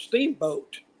and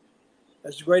Steamboat,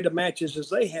 as great of matches as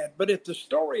they had. But if the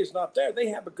story is not there, they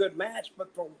have a good match, but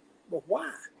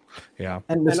why? Yeah.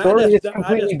 And the story is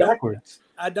completely backwards.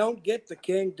 I don't get the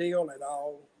King deal at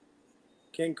all.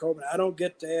 King Corbin, I don't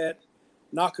get that.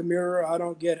 Nakamura, I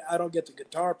don't get the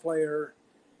guitar player.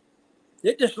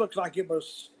 It just looks like it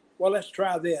was, well, let's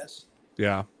try this.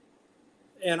 Yeah.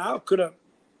 And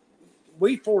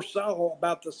we foresaw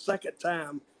about the second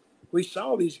time we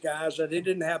saw these guys that it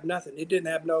didn't have nothing. It didn't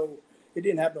have no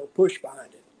push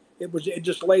behind it. It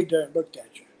just laid there and looked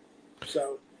at you.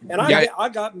 So, and I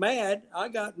got mad. I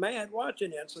got mad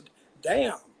watching it. I said,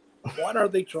 damn, what are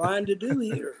they trying to do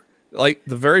here? Like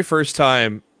the very first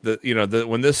time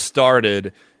when this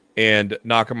started and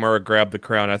Nakamura grabbed the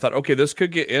crown, I thought, okay, this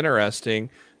could get interesting.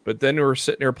 But then we're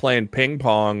sitting here playing ping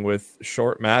pong with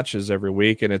short matches every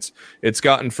week, and it's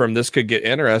gotten from this could get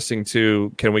interesting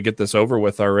to can we get this over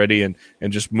with already and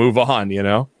just move on, you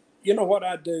know? You know what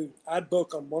I'd do? I'd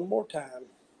book them one more time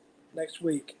next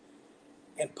week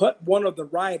and put one of the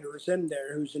writers in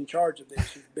there who's in charge of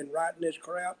this, who's been writing this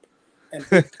crap, and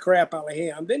beat the crap out of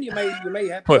him. Then you may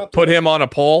have put him on a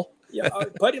pole. Yeah,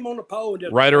 put him on a pole and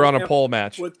just writer on a pole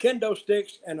match with kendo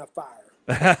sticks and a fire.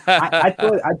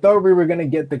 I thought we were gonna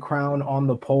get the crown on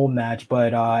the pole match,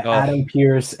 but Adam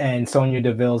Pearce and Sonya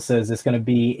Deville says it's gonna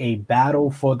be a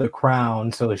battle for the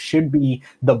crown, so it should be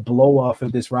the blow off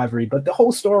of this rivalry. But the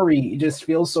whole story just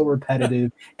feels so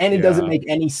repetitive, and it doesn't make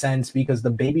any sense because the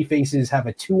baby faces have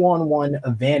a 2-on-1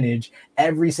 advantage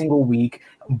every single week.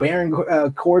 Baron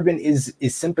Corbin is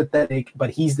sympathetic, but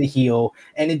he's the heel,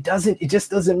 and it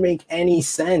just doesn't make any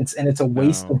sense, and it's a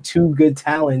waste of two good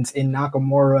talents in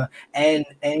Nakamura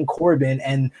and Corbin,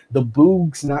 and the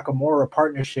Boogs Nakamura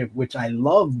partnership, which I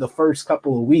loved the first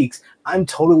couple of weeks. I'm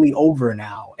totally over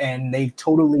now, and they've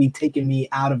totally taken me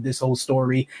out of this whole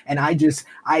story. And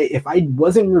if I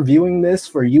wasn't reviewing this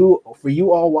for you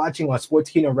all watching on Sports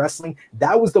Kingdom Wrestling,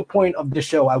 that was the point of the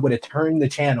show. I would have turned the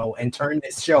channel and turned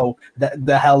this show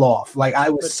the hell off. Like I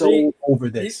was over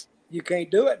this. You can't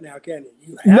do it now, can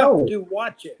you? You have to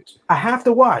watch it. I have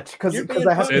to watch because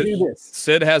I have to do this.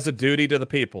 Sid has a duty to the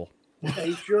people.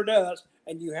 He sure does,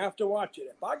 and you have to watch it.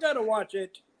 If I gotta watch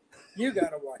it, you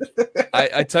gotta watch it.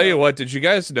 I tell you what, did you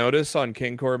guys notice on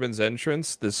King Corbin's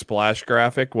entrance, the splash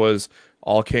graphic was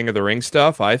all King of the Ring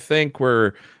stuff? I think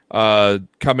we're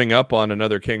coming up on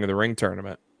another King of the Ring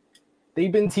tournament.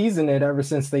 They've been teasing it ever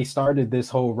since they started this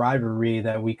whole rivalry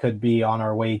that we could be on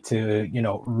our way to,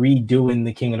 redoing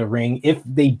the King of the Ring. If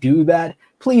they do that,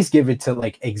 please give it to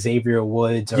like Xavier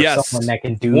Woods or someone that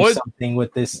can do something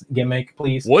with this gimmick,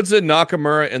 please. Woods and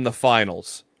Nakamura in the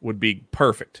finals would be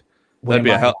perfect. That'd be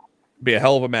a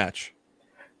hell of a match.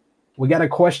 We got a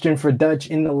question for Dutch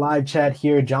in the live chat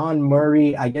here. John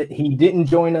Murray, he didn't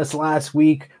join us last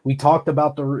week. We talked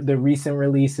about the recent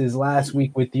releases last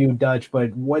week with you, Dutch,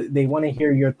 but what they want to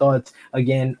hear your thoughts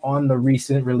again on the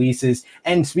recent releases.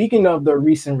 And speaking of the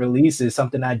recent releases,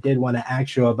 something I did want to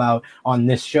ask you about on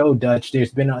this show, Dutch,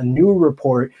 there's been a new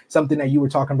report, something that you were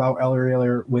talking about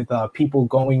earlier with people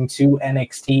going to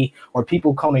NXT or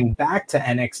people coming back to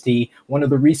NXT. One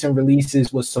of the recent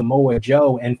releases was Samoa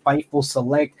Joe, and Fightful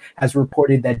Select has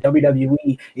reported that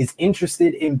WWE is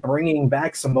interested in bringing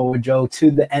back Samoa Joe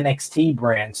to the NXT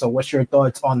brand. So what's your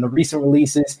thoughts on the recent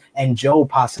releases and Joe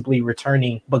possibly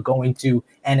returning but going to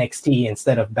NXT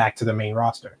instead of back to the main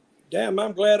roster? Damn,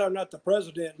 I'm glad I'm not the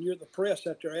president and you're the press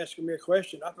after asking me a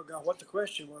question. I forgot what the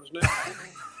question was now.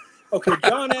 Okay,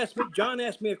 John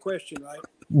asked me a question, right?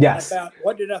 Yes. About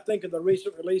what did I think of the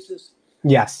recent releases?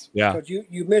 Yes. Yeah. Because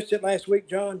you missed it last week,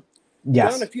 John.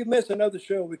 Yes. John, if you miss another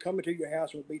show, we come into your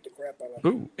house and we'll beat the crap out of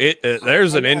you. Ooh,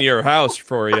 there's an in your house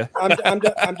for you. I'm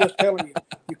just telling you,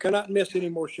 you cannot miss any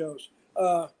more shows.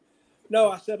 No,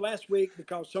 I said last week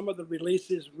because some of the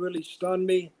releases really stunned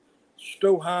me.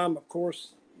 Stroheim, of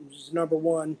course, was number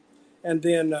one, and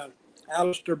then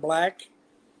Aleister Black,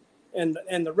 and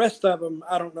the rest of them,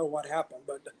 I don't know what happened,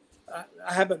 but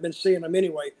I haven't been seeing them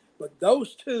anyway. But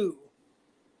those two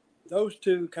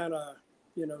kind of,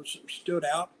 stood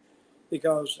out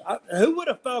because who would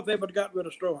have thought they would have got rid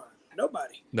of Stroheim?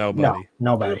 Nobody. Nobody.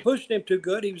 No, They were nobody. pushing him too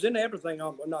good. He was in everything,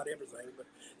 well, not everything, but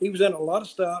he was in a lot of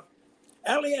stuff.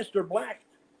 Aleister Black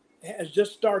has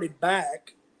just started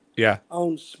back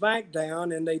on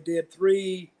SmackDown, and they did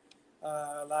 3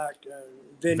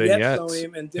 vignettes on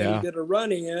him, and then he did a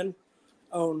run-in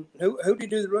on who did he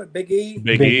do the run? Big E.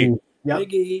 Big E. Yep.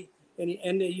 Big E,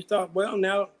 and you thought, well,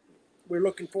 now we're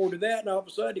looking forward to that, and all of a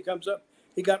sudden he comes up,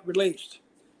 he got released.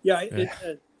 Yeah,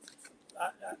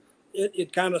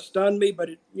 it kind of stunned me, but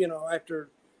after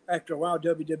a while,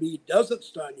 WWE doesn't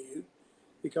stun you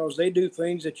because they do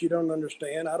things that you don't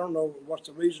understand. I don't know what's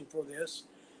the reason for this,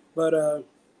 but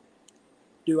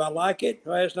do I like it?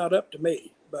 Well, it's not up to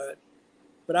me, but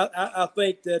I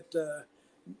think that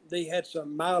they had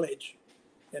some mileage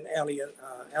in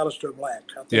Aleister Black.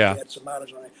 I think they had some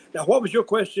mileage on it. Now, what was your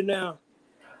question now,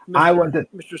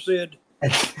 Mr. Sid?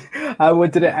 I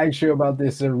wanted to ask you about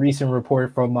this recent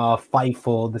report from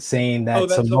Fightful, saying that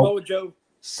Samoa Joe.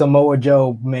 Samoa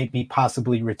Joe may be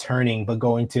possibly returning, but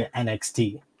going to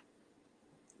NXT.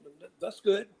 That's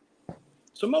good.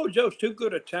 Samoa Joe's too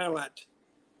good a talent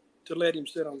to let him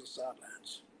sit on the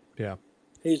sidelines. Yeah.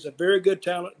 He's a very good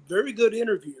talent, very good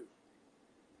interview.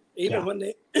 Even when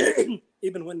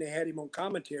they had him on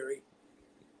commentary.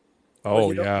 Oh,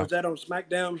 Was that on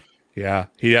SmackDown? Yeah.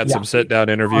 He had some sit-down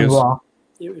interviews.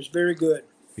 It was very good.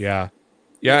 Yeah.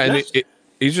 Yeah, and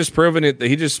he's just proven it.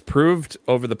 He just proved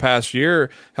over the past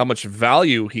year how much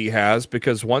value he has,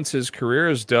 because once his career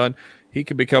is done, he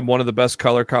could become one of the best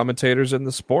color commentators in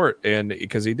the sport, and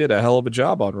because he did a hell of a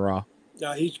job on Raw.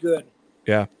 Yeah, he's good.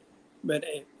 Yeah.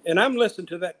 And I'm listening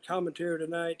to that commentary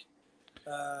tonight.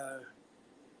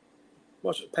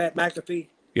 What's it, Pat McAfee?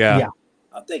 Yeah.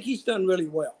 I think he's done really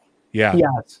well. Yeah.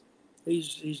 Yes.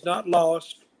 He's not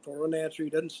lost for an answer.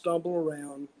 He doesn't stumble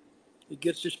around. He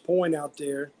gets his point out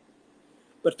there.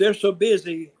 But they're so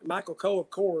busy. Michael Cole,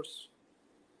 of course,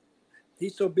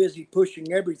 he's so busy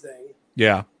pushing everything.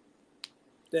 Yeah.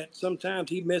 That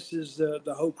sometimes he misses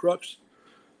the whole crux.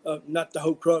 Not the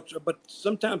whole crux, but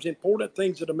sometimes important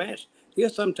things of the match he'll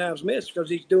sometimes miss because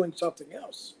he's doing something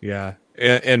else. Yeah.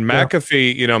 And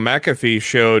McAfee, McAfee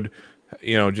showed,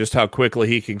 just how quickly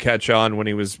he can catch on when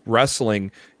he was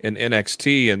wrestling in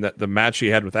NXT, and that the match he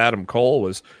had with Adam Cole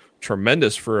was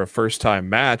tremendous for a first-time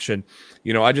match. And,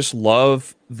 I just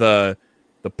love the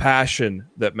passion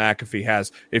that McAfee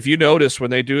has. If you notice when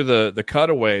they do the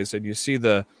cutaways and you see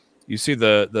the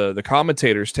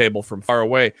commentators table from far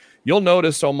away, you'll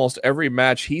notice almost every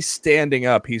match he's standing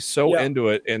up. He's so into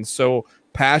it and so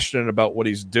passionate about what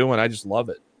he's doing. I just love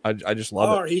it. I just love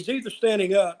it. Or he's either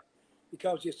standing up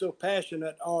because he's so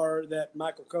passionate, or that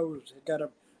Michael Cole's got a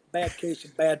bad case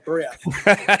of bad breath.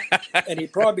 And he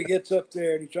probably gets up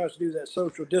there and he tries to do that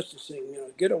social distancing,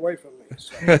 get away from me.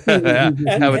 So,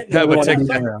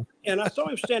 and I saw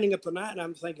him standing up tonight, and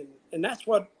I'm thinking, and that's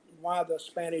why the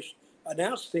Spanish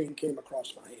announce team came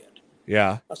across my head.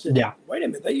 Yeah. I said, wait a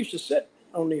minute, they used to sit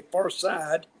on the far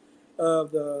side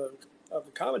of the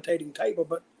commentating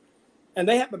table, and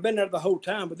they haven't been there the whole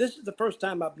time, but this is the first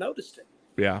time I've noticed it.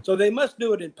 Yeah. So they must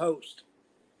do it in post.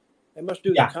 They must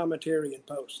do the commentary in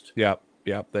post. Yep,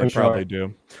 they probably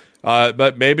do.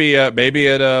 But maybe at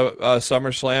a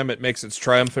SummerSlam it makes its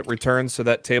triumphant return so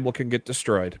that table can get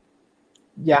destroyed.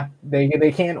 Yeah,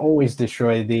 they can't always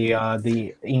destroy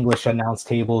the English announce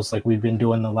tables like we've been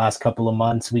doing the last couple of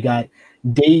months. We got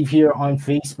Dave here on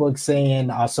Facebook saying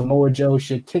Samoa Joe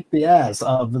should kick the ass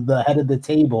of the head of the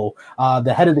table,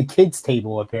 the head of the kids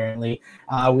table, apparently.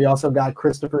 We also got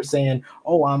Christopher saying,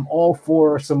 oh, I'm all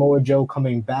for Samoa Joe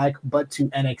coming back, but to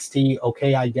NXT,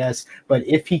 okay, I guess. But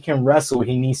if he can wrestle,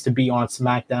 he needs to be on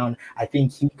SmackDown. I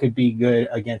think he could be good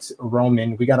against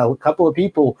Roman. We got a couple of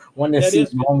people wanting to see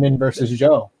Roman versus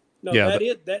Joe. No,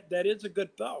 that is a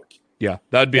good thought. Yeah,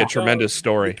 that'd be a tremendous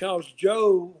story. Because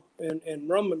Joe and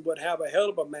Roman would have a hell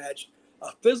of a match, a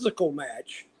physical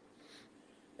match.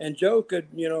 And Joe could,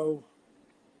 you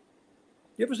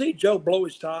ever see Joe blow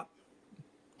his top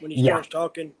when he starts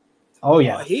talking? Oh,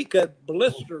 yeah. He could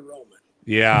blister Roman.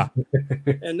 Yeah.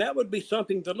 And that would be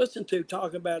something to listen to,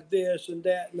 talking about this and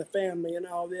that and the family and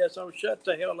all this. Oh, shut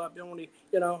the hell up.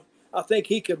 I think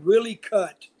he could really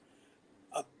cut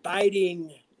a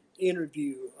biting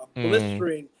interview, a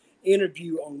blistering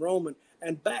interview on Roman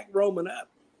and back Roman up.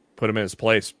 Put him in his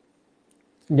place.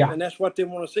 Yeah. And that's what they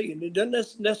want to see. And it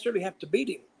doesn't necessarily have to beat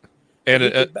him.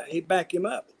 And He back him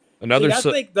up. another, I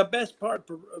think the best part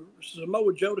for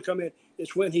Samoa Joe to come in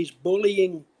is when he's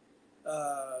bullying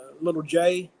Little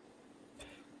J.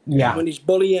 Yeah. When he's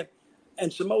bullying,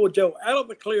 and Samoa Joe, out of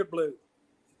the clear blue,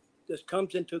 just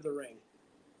comes into the ring.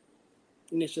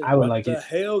 And he says, what the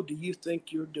hell do you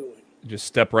think you're doing? just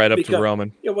step right up to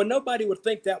Roman. Yeah, well, nobody would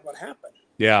think that would happen.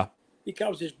 Yeah.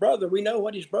 Because his brother, we know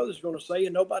what his brother's going to say,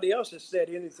 and nobody else has said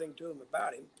anything to him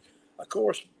about him. Of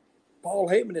course, Paul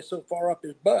Heyman is so far up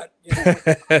his butt,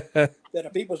 that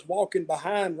if he was walking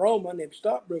behind Roman and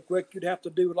stopped real quick, you'd have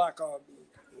to do like a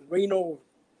renal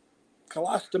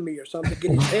colostomy or something to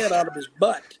get his head out of his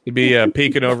butt. He'd be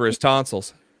peeking over his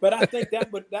tonsils. But I think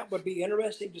that would be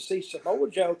interesting to see Samoa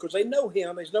Joe, because they know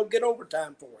him. There's no get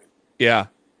overtime for him. Yeah.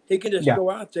 He can just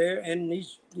go out there, and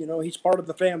he's part of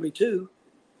the family too,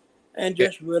 and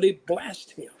just really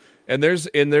blast him. And there's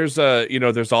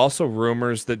also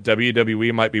rumors that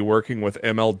WWE might be working with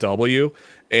MLW,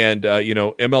 and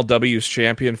MLW's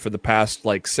champion for the past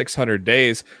like 600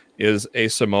 days is a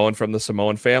Samoan from the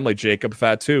Samoan family, Jacob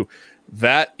Fatu.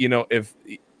 That, if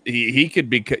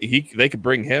they could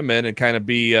bring him in and kind of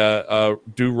be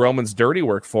do Roman's dirty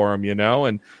work for him,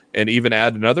 and even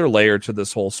add another layer to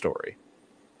this whole story.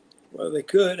 Well, they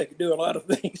could do a lot of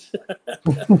things.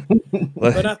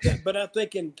 but I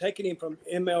think in taking him from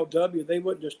MLW, they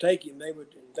wouldn't just take him. They would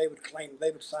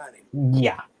sign him.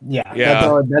 Yeah.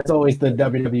 That's always the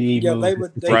WWE move. They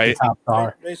would the top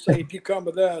star. They say, if you come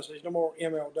with us, there's no more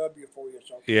MLW for you.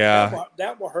 So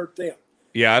that will hurt them.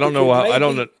 Yeah, I don't know. I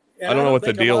don't know what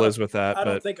the deal is with that. I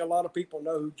don't think a lot of people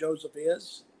know who Joseph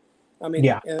is. I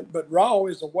mean, but Raw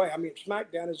is a way. I mean,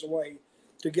 SmackDown is a way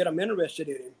to get them interested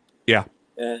in him. Yeah.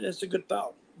 And it's a good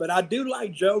thought. But I do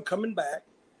like Joe coming back.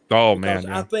 Oh, man.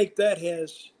 I think that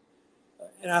has,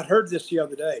 and I heard this the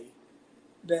other day,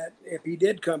 that if he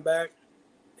did come back,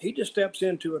 he just steps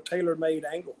into a tailor-made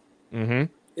angle. Mm-hmm.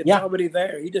 It's already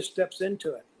there. He just steps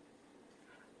into it.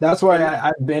 That's why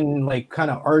I've been like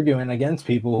kind of arguing against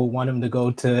people who want him to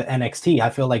go to NXT. I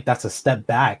feel like that's a step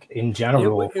back in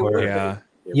general.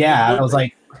 I was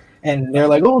like, and they're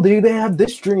like, oh, they have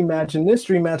this dream match and this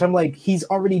dream match. I'm like, he's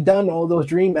already done all those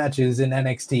dream matches in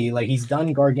NXT. Like, he's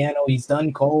done Gargano, he's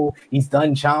done Cole, he's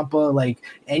done Ciampa. Like,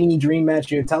 any dream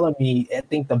match you're telling me, I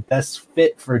think the best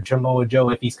fit for Samoa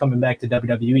Joe, if he's coming back to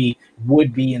WWE,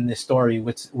 would be in this story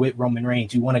with Roman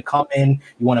Reigns. You want to come in,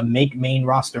 you want to make main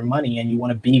roster money, and you want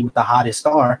to be with the hottest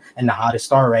star, and the hottest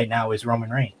star right now is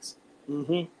Roman Reigns.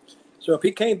 Mm-hmm. So if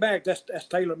he came back, that's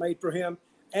tailor-made for him.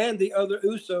 And the other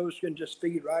Usos can just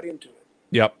feed right into it.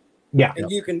 Yep. Yeah. And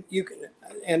you can,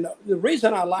 and the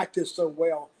reason I like this so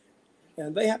well,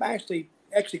 and they have actually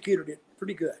executed it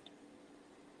pretty good,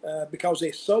 because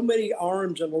there's so many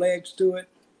arms and legs to it,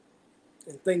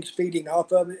 and things feeding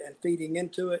off of it and feeding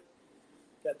into it,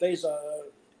 that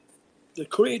the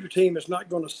creator team is not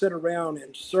going to sit around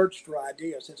and search for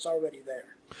ideas. It's already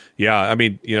there. Yeah, I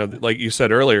mean, like you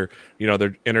said earlier,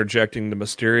 they're interjecting the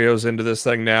Mysterios into this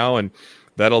thing now, and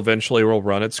that'll eventually will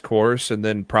run its course, and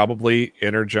then probably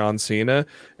enter John Cena,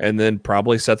 and then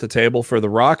probably set the table for The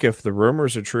Rock if the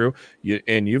rumors are true.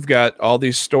 You've got all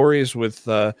these stories with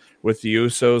the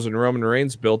Usos and Roman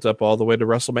Reigns built up all the way to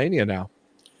WrestleMania now.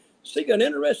 See, an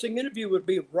interesting interview would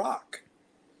be Rock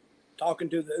talking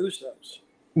to the Usos.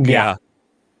 Yeah.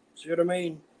 See what I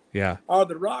mean? Yeah. Or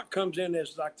The Rock comes in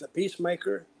as like the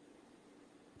peacemaker,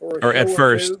 or at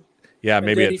first. Yeah,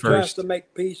 maybe at first. Tries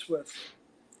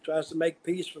to make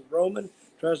peace with Roman,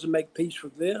 tries to make peace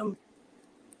with them.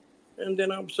 And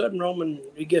then all of a sudden, Roman,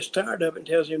 he gets tired of it and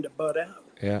tells him to butt out.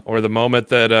 Yeah, or the moment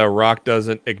that Rock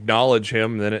doesn't acknowledge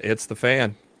him, then it hits the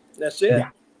fan. That's it. Yeah.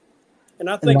 And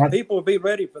I think people will be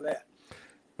ready for that.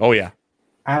 Oh, yeah.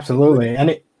 Absolutely.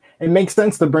 And it makes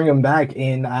sense to bring him back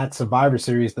in at Survivor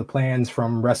Series. The plans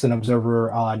from Wrestling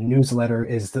Observer newsletter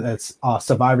is that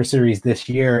Survivor Series this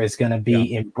year is going to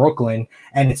be in Brooklyn,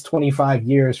 and it's 25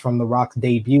 years from The Rock's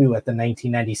debut at the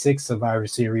 1996 Survivor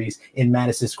Series in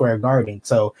Madison Square Garden.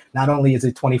 So not only is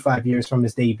it 25 years from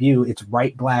his debut, it's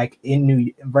right back in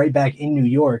New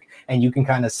York, and you can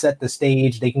kind of set the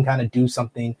stage. They can kind of do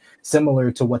something similar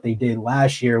to what they did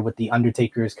last year with The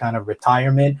Undertaker's kind of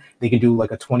retirement. They can do like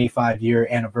a 25-year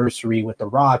anniversary with The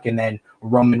Rock, and then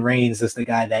Roman Reigns is the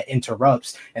guy that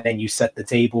interrupts, and then you set the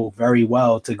table very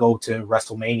well to go to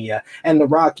WrestleMania. And The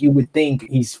Rock, you would think,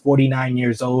 he's 49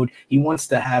 years old. He wants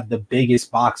to have the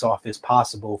biggest box office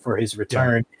possible for his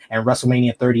return. Yeah. And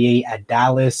WrestleMania 38 at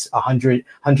Dallas,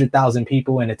 100,000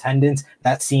 people in attendance,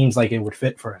 that seems like it would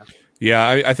fit for him.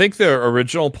 Yeah, I think the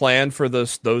original plan for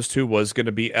those two was going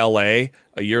to be LA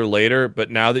a year later, but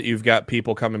now that you've got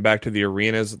people coming back to the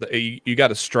arenas, you got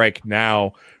to strike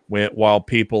now while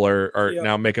people are Yeah.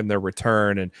 now making their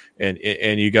return, and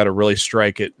you got to really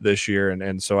strike it this year,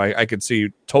 and so I could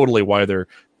see totally why they're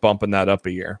bumping that up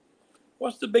a year.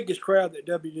 What's the biggest crowd that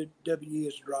WWE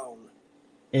has drawn?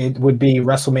 It would be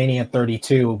WrestleMania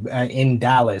 32 in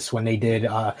Dallas when they did.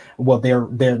 Well,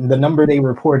 the number they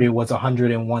reported was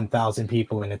 101,000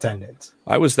 people in attendance.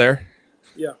 I was there.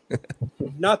 Yeah,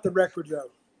 not the record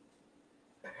though.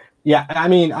 Yeah, I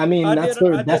mean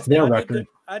that's their record.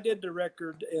 I did the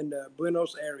record in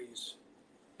Buenos Aires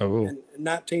Oh, in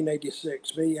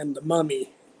 1986. Me and the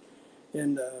Mummy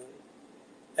in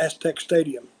Aztec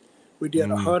Stadium. We did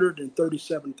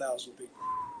 137,000 people.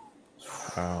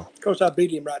 wow. Of course, I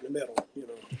beat him right in the middle. You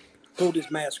know, pulled his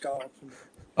mask off.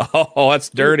 Oh, that's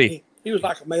dirty. He was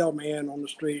like a mailman on the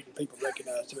street, and people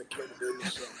recognized him and killed him.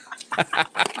 So.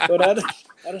 But I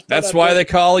just That's why they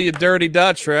call you Dirty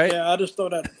Dutch, right? Yeah, I just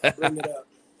thought I'd bring it up.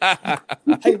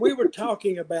 Hey, we were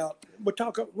talking about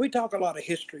we talk a lot of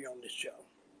history on this show.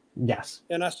 Yes.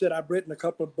 And I said I've written a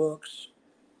couple of books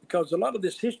because a lot of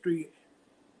this history.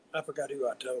 I forgot who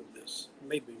I told this.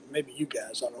 Maybe you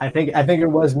guys. I don't know. I think it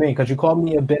was me because you called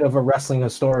me a bit of a wrestling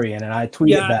historian, and I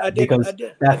tweeted that because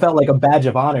that felt like a badge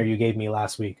of honor you gave me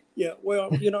last week. Yeah, well,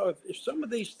 you know, if some of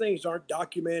these things aren't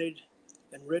documented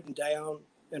and written down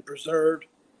and preserved,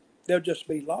 they'll just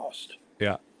be lost.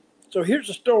 Yeah. So here's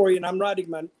a story, and I'm writing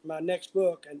my next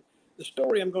book, and the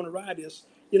story I'm going to write is,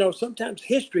 you know, sometimes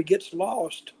history gets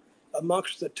lost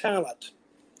amongst the talent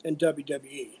in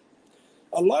WWE.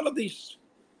 A lot of these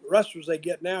wrestlers they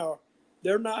get now,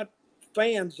 they're not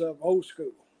fans of old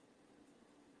school.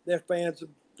 They're fans of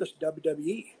just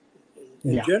WWE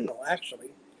in general,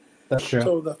 actually. That's true.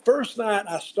 So the first night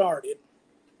I started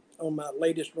on my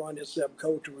latest run as sub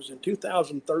coach was in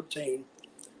 2013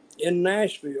 in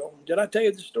Nashville. Did I tell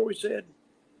you the story, Sid?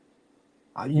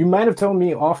 You might have told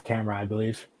me off camera, I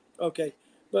believe. Okay,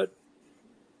 but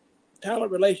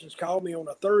talent relations called me on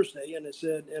a Thursday, and they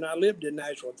said, and I lived in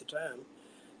Nashville at the time.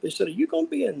 They said, "Are you going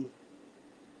to be in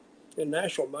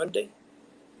Nashville Monday?"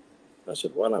 I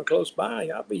said, "Well, I'm close by.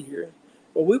 I'll be here."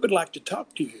 "Well, we would like to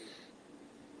talk to you."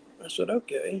 I said,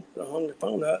 "Okay." I hung the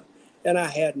phone up, and I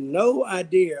had no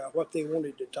idea what they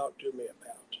wanted to talk to me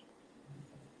about.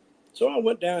 So I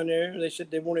went down there. They said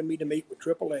they wanted me to meet with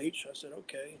Triple H. I said,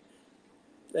 "Okay."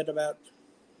 At about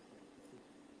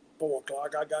 4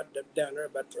 o'clock, I got down there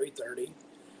about 3:30.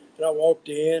 And I walked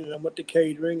in, and I went to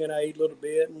catering, and I ate a little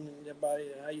bit, and everybody,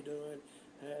 "How you doing?"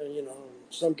 You know,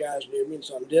 some guys knew me and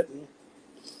some didn't.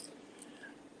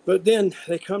 But then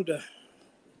they come to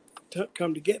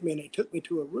get me, and they took me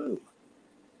to a room.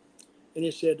 And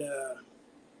they said,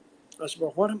 I said,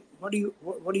 "Well, what do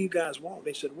you guys want?"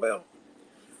 They said, "Well,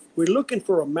 we're looking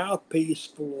for a mouthpiece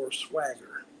for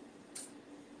Swagger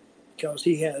because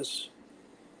he's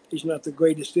not the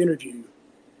greatest interview,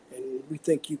 and we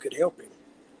think you could help him."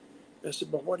 I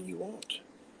said, "But what do you want?"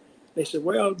 They said,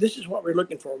 "Well, this is what we're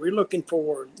looking for. We're looking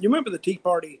for," you remember the Tea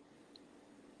Party?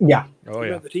 Yeah. Oh,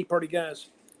 yeah. The Tea Party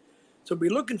guys. So we're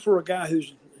looking for a guy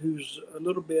who's a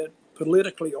little bit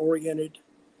politically oriented,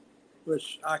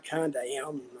 which I kind of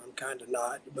am. I'm kind of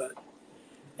not,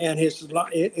 and he's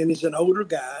an older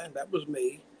guy. That was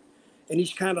me, and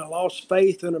he's kind of lost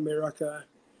faith in America,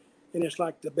 and it's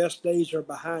like the best days are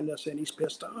behind us, and he's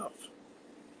pissed off.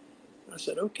 I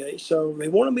said, "Okay." So they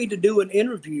wanted me to do an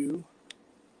interview,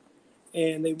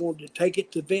 and they wanted to take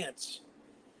it to Vince.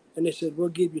 And they said, "We'll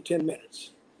give you 10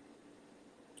 minutes.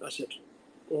 I said,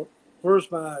 "Well,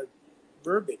 where's my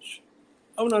verbiage?"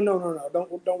 "Oh, no.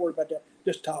 Don't worry about that.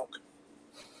 Just talk."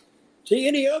 See,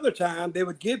 any other time, they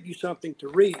would give you something to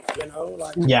read, you know,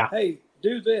 like, "Hey,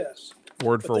 do this."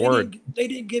 Word for word. They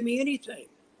didn't give me anything.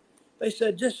 They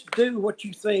said, "Just do what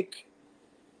you think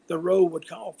the role would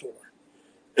call for."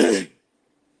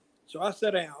 So I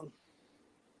sat down.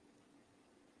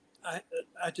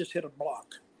 I just hit a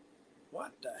block.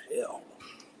 What the hell?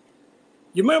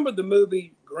 You remember the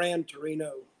movie Gran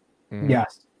Torino? Mm.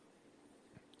 Yes.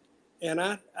 And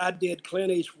I did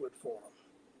Clint Eastwood for them.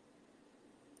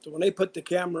 So when they put the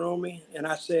camera on me, and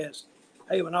I says,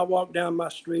 "Hey, when I walk down my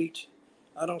street,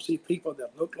 I don't see people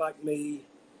that look like me.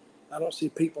 I don't see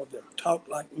people that talk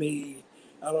like me.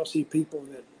 I don't see people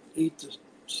that eat the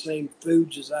same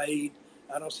foods as I eat.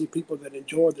 I don't see people that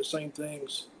enjoy the same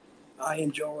things I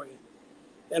enjoy."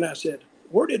 And I said,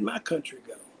 "Where did my country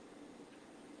go?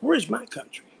 Where is my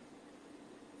country?"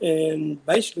 And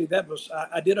basically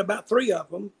I did about 3 of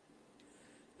them.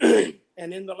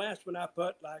 And in the last one I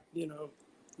put, like, you know,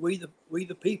 we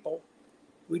the people,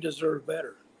 we deserve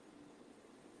better.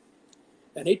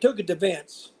 And he took it to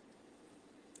Vince,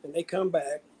 and they come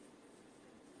back,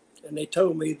 and they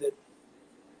told me that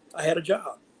I had a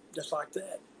job, just like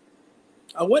that.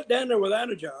 I went down there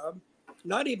without a job,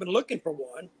 not even looking for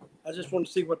one. I just wanted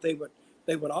to see what they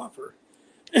would offer.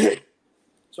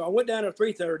 So I went down at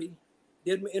 3:30,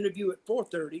 did my interview at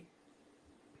 4:30,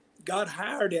 got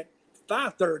hired at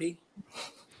 5:30.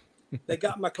 They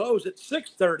got my clothes at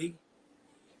 6:30,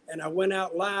 and I went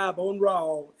out live on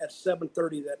Raw at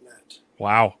 7:30 that night.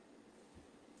 Wow.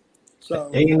 So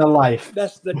day in the life.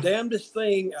 That's the damnedest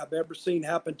thing I've ever seen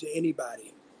happen to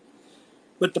anybody.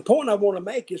 But the point I want to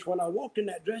make is when I walked in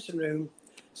that dressing room,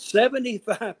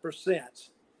 75%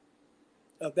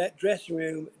 of that dressing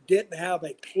room didn't have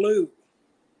a clue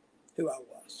who I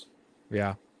was.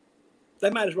 Yeah.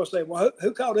 They might as well say, well,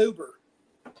 who called Uber?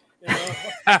 You know,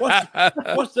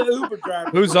 what's the Uber driver?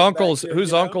 Whose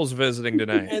uncle's visiting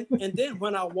tonight? And then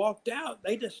when I walked out,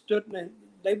 they just stood and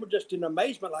they were just in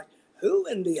amazement, like, who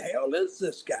in the hell is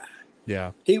this guy?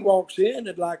 Yeah. He walks in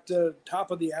at like the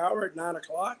top of the hour at 9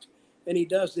 o'clock, and he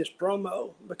does this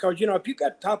promo because, you know, if you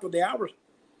got top of the hour,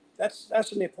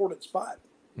 that's an important spot.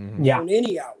 Mm-hmm. On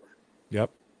any hour. Yep.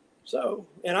 So,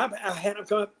 and I had him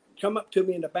come up to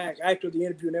me in the back after the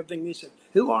interview and everything. And he said,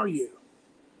 "Who are you?"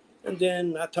 And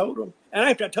then I told them, and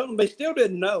after I told them, they still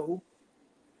didn't know.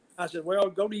 I said, "Well,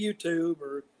 go to YouTube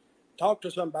or talk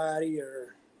to somebody."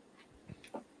 Or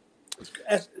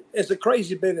it's a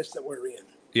crazy business that we're in.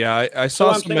 Yeah, I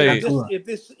saw somebody.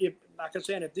 If like I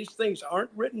said, if these things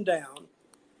aren't written down,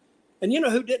 and you know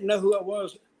who didn't know who I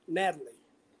was? Natalia.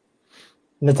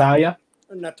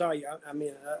 I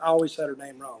mean, I always said her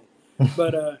name wrong,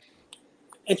 but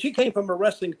and she came from a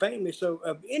wrestling family, so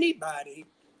of anybody,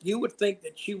 you would think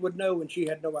that she would know, and she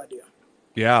had no idea.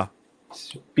 Yeah.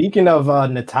 Speaking of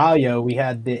Natalia, we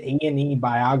had the A&E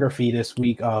biography this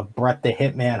week of Bret the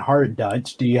Hitman Hart.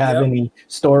 Dutch, do you have any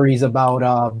stories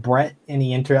about Bret?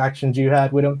 Any interactions you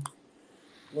had with him?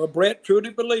 Well, Bret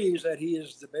truly believes that he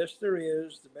is the best there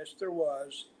is, the best there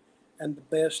was, and the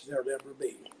best there'll ever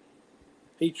be.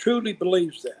 He truly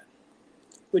believes that,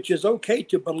 which is okay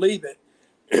to believe it.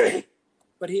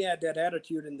 But he had that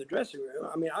attitude in the dressing room.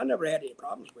 I mean, I never had any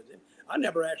problems with him. I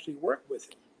never actually worked with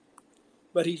him.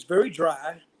 But he's very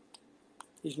dry.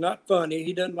 He's not funny.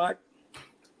 He didn't like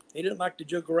to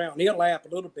joke around. He'll laugh a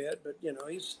little bit, but you know,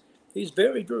 he's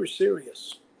very, very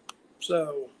serious.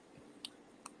 So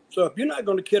if you're not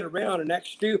going to kid around and act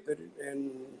stupid,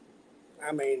 and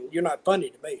I mean, you're not funny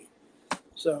to me.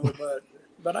 So,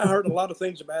 but I heard a lot of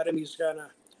things about him. He's kind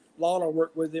of, Lawler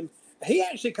worked with him. He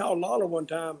actually called Lawler one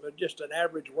time just an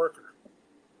average worker.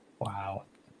 Wow.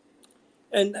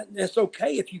 And that's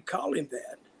okay if you call him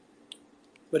that.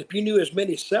 But if you knew as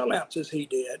many sellouts as he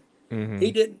did, mm-hmm.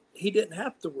 he didn't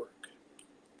have to work.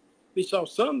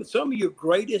 Because some of your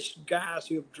greatest guys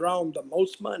who have drawn the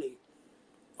most money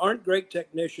aren't great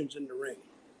technicians in the ring.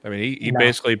 I mean, he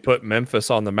basically put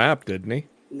Memphis on the map, didn't he?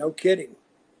 No kidding.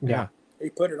 Yeah. He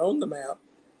put it on the map.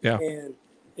 Yeah.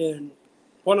 And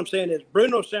what I'm saying is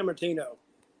Bruno Sammartino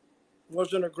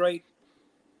wasn't a great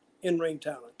in-ring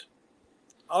talent.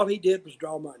 All he did was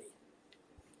draw money.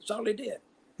 That's all he did.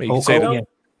 You can say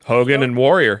Hogan and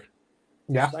Warrior.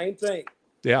 Yeah. Same thing.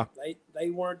 Yeah. They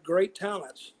weren't great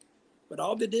talents, but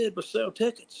all they did was sell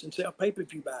tickets and sell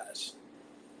pay-per-view buys.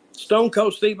 Stone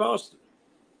Cold Steve Austin,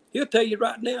 he'll tell you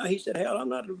right now, he said, hell, I'm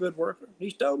not a good worker.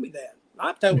 He's told me that.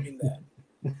 I've told him that.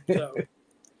 So,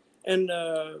 and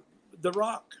The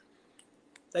Rock,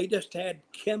 they just had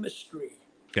chemistry.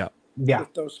 Yeah.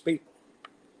 With those people.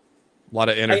 A lot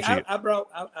of energy. Hey, I'm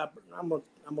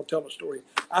gonna tell a story.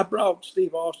 I brought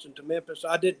Steve Austin to Memphis.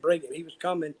 I didn't bring him. He was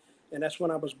coming, and that's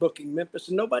when I was booking Memphis,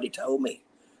 and nobody told me.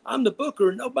 I'm the booker,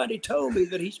 and nobody told me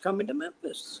that he's coming to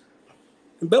Memphis.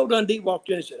 And Bill Dundee walked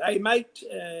in and said, "Hey, mate,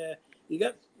 you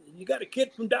got a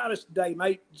kid from Dallas today,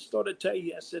 mate. Just thought I'd tell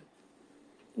you." I said,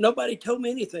 "Nobody told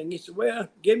me anything." He said, "Well,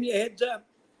 give me a heads up."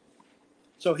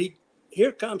 So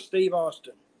here comes Steve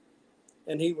Austin,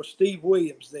 and he was Steve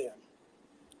Williams then.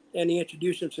 And he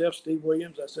introduced himself, Steve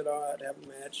Williams. I said, all right, have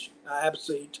a match. I have a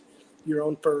seat. You're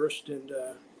on first. And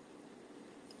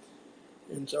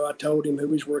so I told him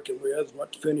who he's working with,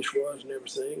 what the finish was and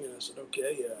everything. And I said,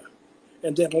 okay.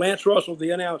 And then Lance Russell,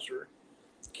 the announcer,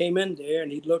 came in there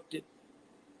and he looked at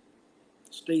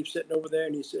Steve sitting over there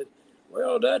and he said,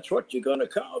 well, Dutch, what you going to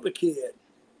call the kid?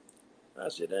 I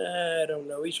said, I don't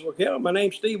know. He said, well, hell, my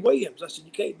name's Steve Williams. I said,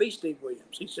 you can't be Steve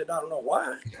Williams. He said, I don't know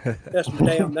why. That's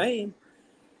my damn name.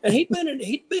 And he'd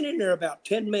been in there about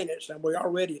 10 minutes, and we're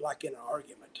already like in an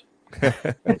argument.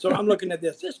 So I'm looking at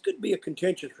this. This could be a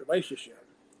contentious relationship.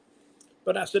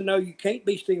 But I said, no, you can't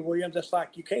be Steve Williams. That's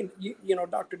like you can't, you know,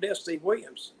 Dr. Death, Steve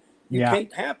Williams. You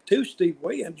can't have two Steve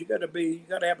Williams. You got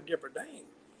to have a different name.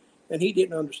 And he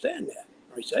didn't understand that,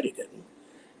 or he said he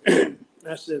didn't.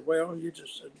 I said, well, you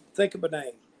just think of a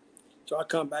name. So I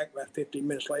come back about 15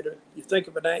 minutes later. You think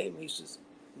of a name? He says,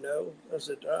 no. I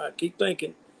said, all right, keep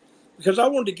thinking. Because I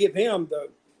wanted to give him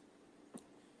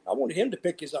I wanted him to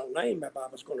pick his own name if I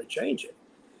was going to change it.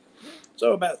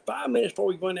 So about 5 minutes before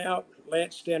we went out,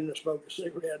 Lance standing there smoking a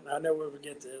cigarette, and I never will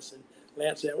forget this. And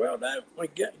Lance said, well, Dad, we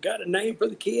got a name for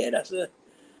the kid? I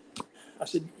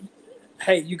said,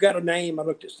 hey, you got a name? I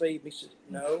looked at Steve. He said,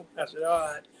 no. I said, all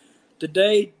right.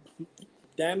 Today,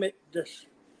 damn it, just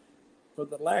for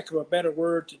the lack of a better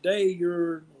word, today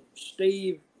you're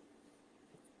Steve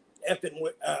effing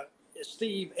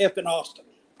Austin.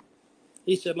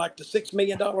 He said, like the $6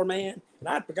 million man? And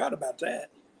I forgot about that.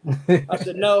 I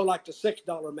said, no, like the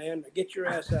 $6 man. Get your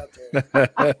ass out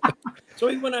there. So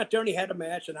he went out there and he had a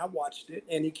match, and I watched it,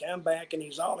 and he came back, and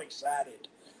he's all excited.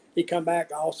 He come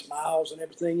back all smiles and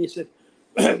everything. He said,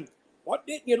 what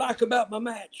didn't you like about my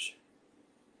match?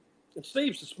 And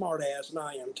Steve's a smart ass, and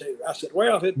I am too. I said,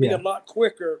 well, it'd be a lot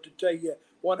quicker to tell you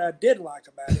what I did like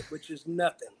about it, which is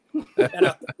nothing.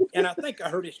 And I think I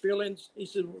hurt his feelings. He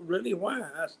said, really, why?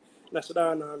 And I said,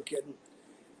 oh, no, I'm kidding.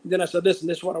 And then I said, listen,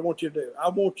 this is what I want you to do. I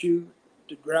want you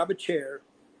to grab a chair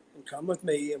and come with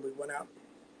me. And we went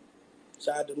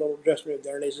outside the little dressing room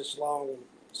there, and there's this long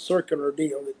circular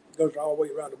deal that goes all the way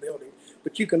around the building.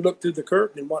 But you can look through the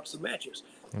curtain and watch the matches.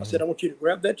 I said, I want you to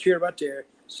grab that chair right there,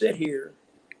 sit here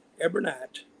every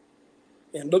night,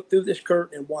 and look through this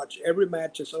curtain and watch every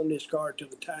match that's on this card till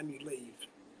the time you leave.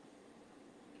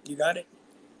 You got it?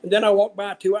 And then I walked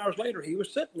by 2 hours later. He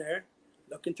was sitting there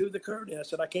looking through the curtain. I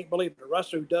said, I can't believe it. A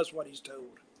wrestler who does what he's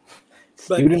told.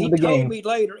 But he told me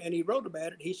later, and he wrote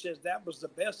about it, he says that was the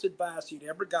best advice he'd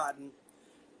ever gotten,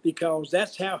 because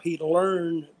that's how he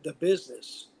learned the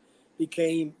business.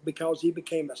 Because he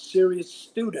became a serious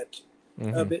student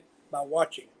of it by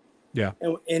watching. Yeah.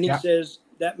 And he says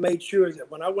that made sure that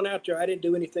when I went out there, I didn't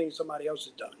do anything somebody else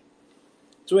had done.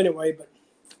 So anyway, but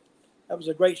that was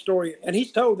a great story, and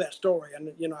he's told that story,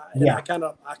 and I kind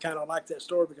of like that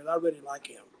story because I really like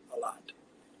him a lot.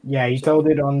 Yeah, he told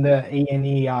it on the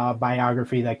A&E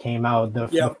biography that came out,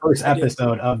 the first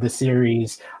episode of the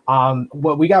series.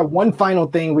 Well, we got one final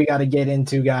thing we got to get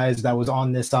into, guys, that was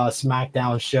on this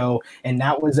SmackDown show, and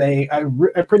that was a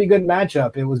pretty good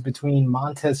matchup. It was between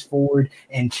Montez Ford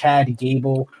and Chad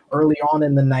Gable. Early on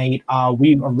in the night,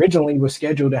 we originally were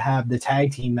scheduled to have the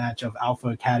tag team match of Alpha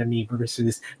Academy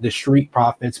versus the Street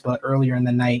Profits, but earlier in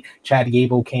the night, Chad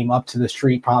Gable came up to the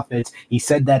Street Profits. He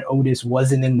said that Otis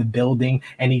wasn't in the building,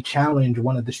 and he challenged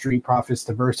one of the Street Profits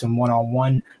to verse him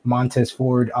one-on-one. Montez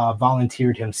Ford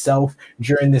volunteered himself.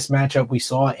 During this matchup, we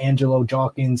saw Angelo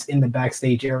Dawkins in the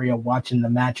backstage area watching the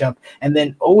matchup, and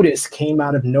then Otis came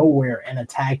out of nowhere and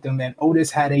attacked him, and Otis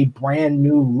had a brand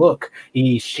new look.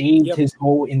 He shaved his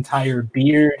whole entire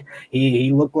beard.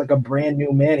 He looked like a brand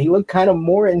new man. He looked kind of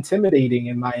more intimidating,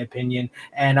 in my opinion,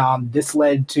 and this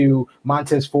led to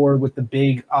Montez Ford with the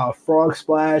big frog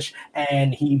splash,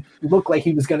 and he looked like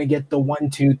he was going to get the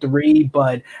 1-2-3,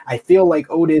 but I feel like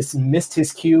Otis missed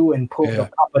his cue and pulled the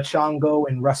Papa Chongo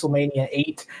in WrestleMania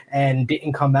 8 and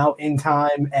didn't come out in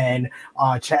time, and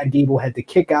Chad Gable had to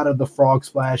kick out of the frog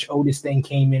splash. Otis then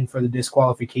came in for the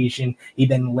disqualification. He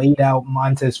then laid out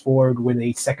Montez Ford with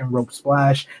a second rope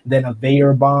splash, then a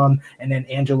Vader bomb, and then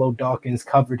Angelo Dawkins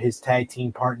covered his tag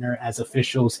team partner as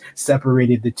officials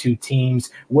separated the two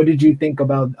teams. What did you think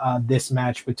about this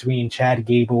match between Chad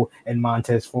Gable and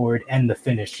Montez Ford and the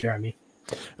finish, Jeremy?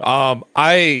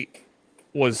 I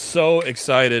was so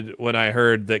excited when I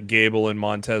heard that Gable and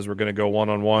Montez were going to go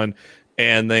one-on-one,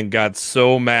 and then got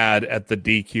so mad at the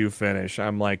DQ finish.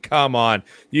 I'm like, come on,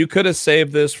 you could have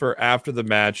saved this for after the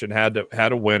match and had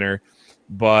a winner,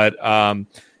 but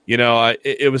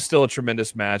it was still a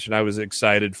tremendous match, and I was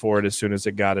excited for it as soon as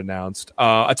it got announced.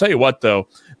 I tell you what, though,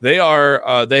 they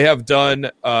have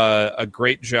done a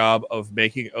great job of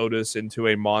making Otis into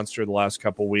a monster the last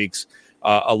couple weeks.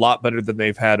 A lot better than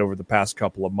they've had over the past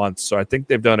couple of months. So I think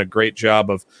they've done a great job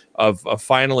of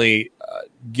finally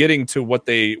getting to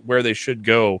where they should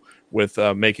go with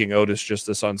making Otis just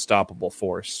this unstoppable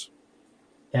force.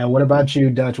 Yeah. What about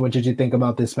you, Dutch? What did you think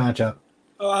about this matchup?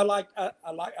 Oh, I like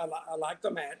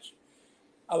the match.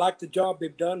 I like the job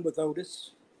they've done with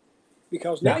Otis,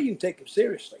 because now you can take him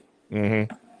seriously.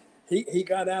 Mm-hmm. He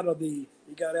got out of the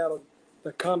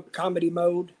comedy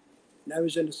mode. Now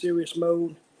he's in the serious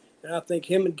mode. And I think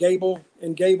him and Gable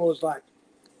is like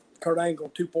Kurt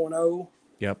Angle 2.0.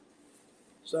 Yep.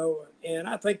 So, and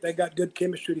I think they got good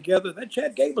chemistry together. That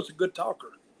Chad Gable's a good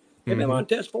talker. Him and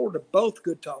Montez Ford are both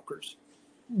good talkers.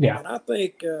 Yeah. And I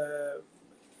think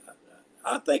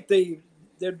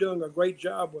they're doing a great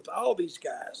job with all these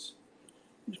guys,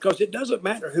 because it doesn't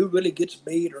matter who really gets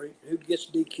beat or who gets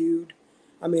DQ'd.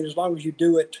 I mean, as long as you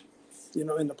do it,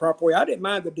 in the proper way. I didn't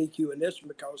mind the DQ in this one,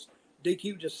 because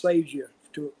DQ just saves you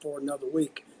for another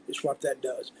week. Is what that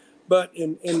does. But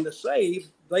in the save,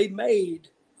 they made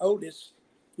Otis,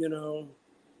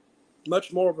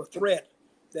 much more of a threat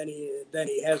than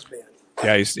he has been.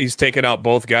 Yeah, he's taken out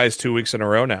both guys 2 weeks in a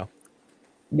row now.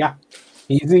 Yeah.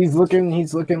 He's looking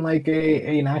like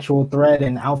an actual threat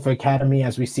in Alpha Academy,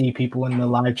 as we see people in the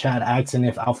live chat asking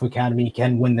if Alpha Academy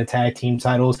can win the tag team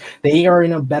titles. They are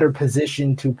in a better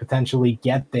position to potentially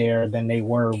get there than they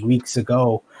were weeks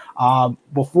ago.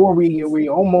 Before we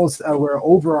almost we're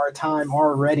over our time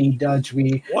already, Dutch.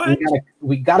 We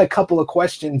got a couple of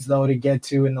questions though to get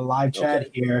to in the live chat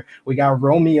here. We got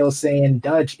Romeo saying,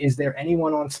 Dutch, is there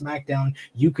anyone on SmackDown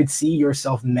you could see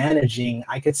yourself managing?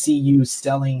 I could see you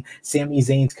selling Sami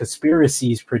Zayn's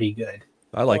conspiracies pretty good.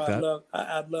 I like that.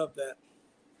 I'd love that.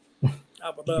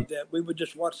 I would love that. We would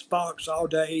just watch Fox all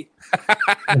day,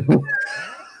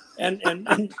 and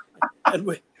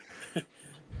we.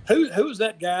 Who's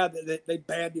that guy that they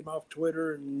banned him off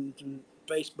Twitter and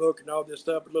Facebook and all this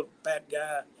stuff? A little fat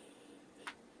guy.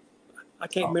 I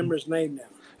can't remember his name now.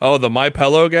 Oh, the My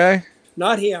Pillow guy?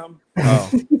 Not him.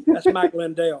 Oh, that's Mike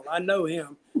Lindell. I know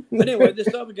him. But anyway,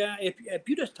 this other guy. If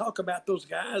you just talk about those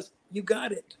guys, you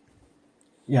got it.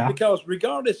 Yeah. Because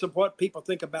regardless of what people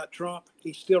think about Trump,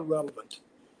 he's still relevant.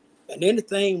 And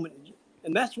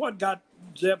that's what got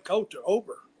Zeb Coulter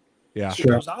over. Yeah.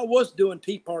 Because I was doing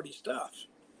Tea Party stuff.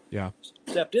 Yeah.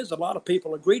 Except a lot of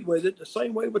people agreed with it the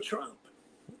same way with Trump.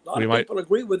 A lot of people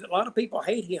agree with it. A lot of people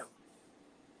hate him.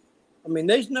 I mean,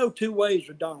 there's no two ways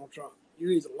with Donald Trump. You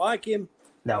either like him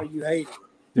or you hate him.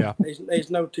 Yeah. There's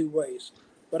no two ways.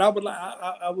 But I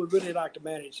would really like to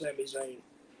manage Sami Zayn.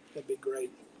 That'd be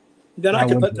great. Then I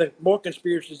could put more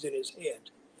conspiracies in his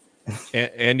head.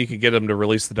 And you could get him to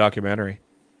release the documentary.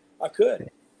 I could.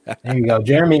 There you go.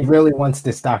 Jeremy really wants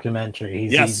this documentary.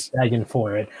 He's begging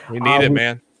for it. We need it,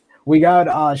 man. We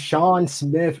got Sean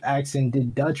Smith asking,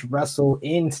 did Dutch wrestle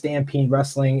in Stampede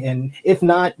Wrestling? And if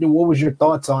not, what was your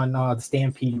thoughts on the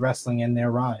Stampede Wrestling and their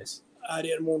rise? I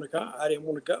didn't want to go.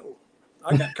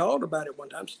 I got called about it one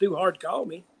time. Stu Hart called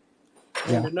me.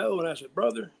 Wanted to know, and I said,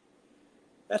 brother,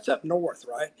 that's up north,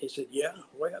 right? He said, yeah.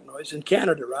 Well, no, it's in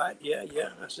Canada, right? Yeah.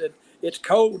 I said, it's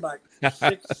cold like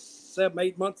 6, 7,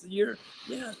 8 months a year.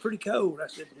 Yeah, it's pretty cold. I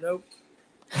said, nope.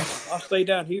 I'll stay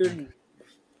down here in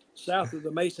south of the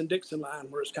Mason-Dixon line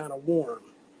where it's kind of warm,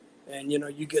 and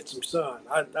you get some sun.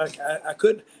 I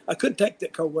couldn't take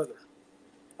that cold weather.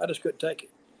 I just couldn't take it.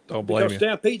 Don't blame because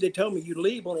Stampede, they told me you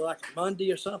leave on like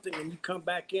Monday or something, and you come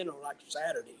back in on like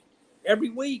Saturday every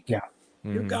week. Yeah,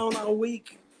 you're gone all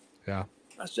week. Yeah,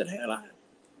 I said, hell,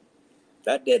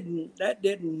 that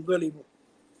didn't really,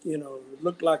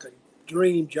 look like a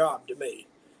dream job to me.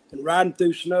 And riding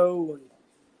through snow, and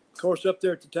of course up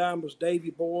there at the time was Davy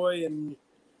Boy and.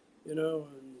 And the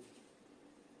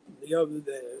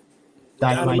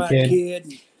Dynamite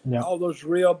Kid and all those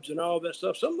ribs and all that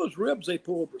stuff. Some of those ribs they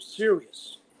pulled were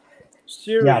serious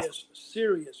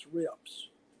ribs.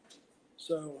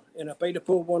 So, and if they'd have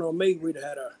pulled one on me, we'd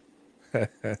have had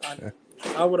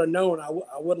I would have known I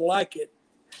wouldn't like it.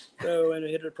 So, and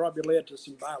it had probably led to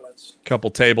some violence.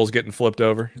 Couple tables getting flipped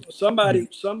over. Somebody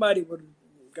would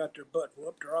have got their butt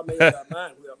whooped, or I may have got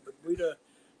mine whooped, but we'd have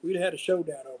had a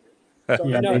showdown over it. So,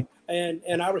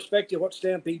 and I respected what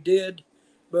Stampede did,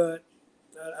 but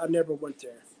I never went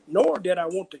there. Nor did I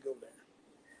want to go there.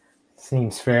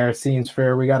 Seems fair.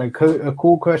 We got a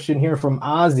cool question here from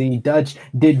Ozzy. Dutch,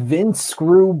 did Vince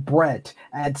screw Brett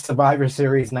at Survivor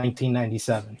Series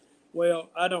 1997? Well,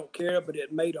 I don't care, but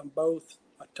it made them both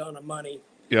a ton of money.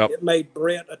 Yep. It made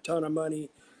Brett a ton of money.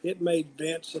 It made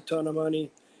Vince a ton of money.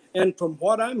 And from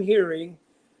what I'm hearing,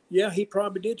 he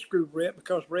probably did screw Brett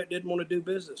because Brett didn't want to do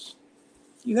business.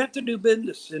 You have to do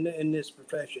business in this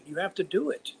profession. You have to do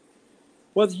it,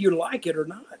 whether you like it or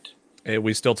not. And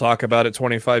we still talk about it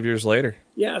 25 years later.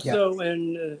 Yeah. So,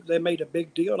 and they made a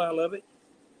big deal out of it.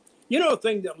 The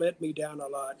thing that let me down a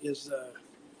lot is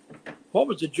what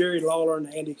was the Jerry Lawler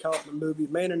and Andy Kaufman movie,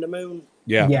 Man in the Moon?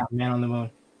 Yeah, Man on the Moon.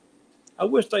 I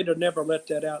wish they'd have never let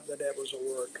that out that was a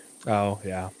work. Oh,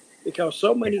 yeah. Because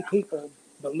so many people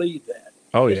believe that.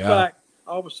 Oh, it's like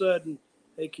all of a sudden,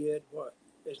 hey, kid, what?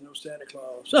 There's no Santa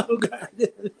Claus. Oh, God.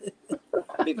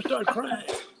 People started crying.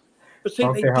 But see,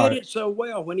 they did it so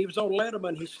well. When he was on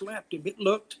Letterman, he slapped him. It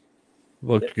looked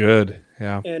good.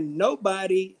 Yeah. And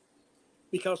nobody,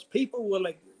 because people will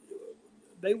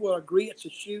agree it's a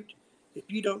shoot, if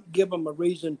you don't give them a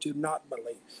reason to not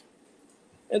believe.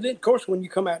 And then, of course, when you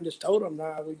come out and just told them,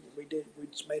 "Nah, we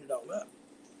just made it all up,"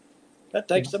 that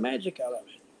takes the magic out of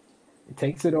it. It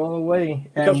takes it all away.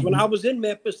 Because when I was in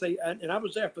Memphis, and I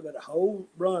was there for that whole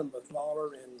run with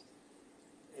Lawler and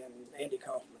Andy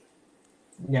Kaufman.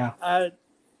 Yeah.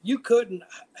 You couldn't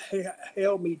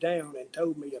held me down and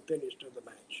told me a finish to the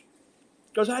match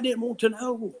because I didn't want to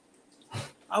know.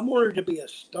 I wanted to be a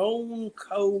stone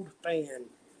cold fan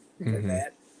of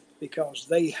that because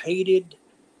they hated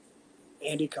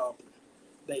Andy Kaufman.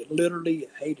 They literally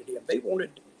hated him. They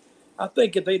wanted. I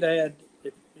think if they'd had,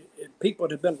 if people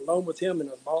had been alone with him in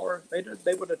a bar, they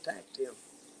would have attacked him.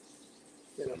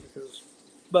 You know,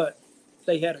 but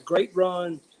they had a great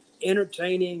run,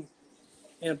 entertaining,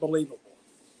 and believable.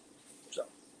 So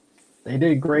they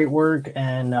did great work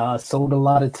and sold a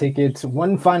lot of tickets.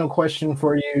 One final question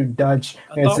for you, Dutch.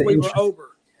 I thought we were over.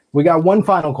 We got one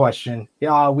final question.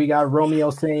 We got Romeo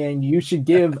saying you should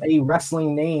give a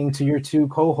wrestling name to your two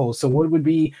co-hosts. So what would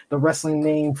be the wrestling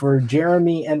name for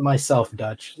Jeremy and myself,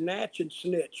 Dutch? Snatch and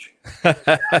Snitch.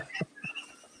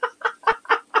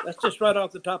 That's just right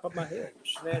off the top of my head.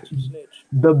 Snatch and Snitch.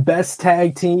 The best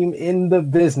tag team in the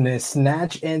business.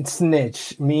 Snatch and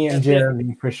Snitch. Me and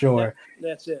Jeremy, for sure.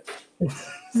 That's it.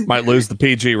 Might lose the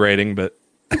PG rating, but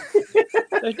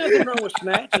there's nothing wrong with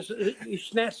Snatch. You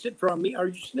snatched it from me, or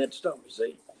you snitched on me.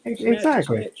 See?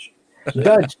 Exactly.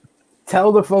 Dutch,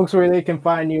 tell the folks where they can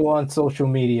find you on social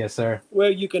media, sir.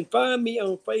 Well, you can find me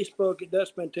on Facebook at Dutch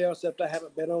Mantell, except I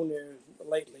haven't been on there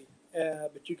lately.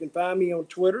 But you can find me on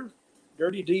Twitter,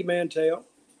 Dirty D Mantell,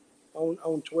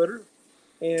 on Twitter.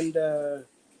 And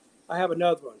I have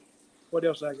another one. What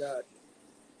else I got?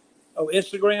 Oh,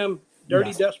 Instagram,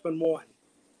 Dirty Dutchman 1.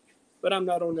 But I'm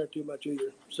not on there too much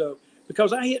either. So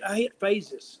because I hit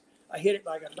phases. I hit it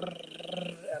like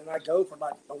and I go for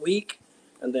like a week,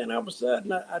 and then all of a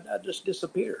sudden I just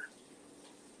disappear.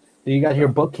 Do you got your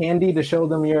book handy to show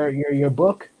them your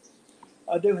book?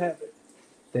 I do have it.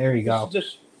 There you go.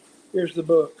 Here's the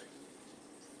book.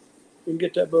 You can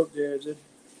get that book there. It's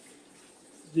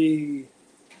the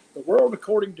World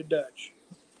According to Dutch.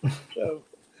 So,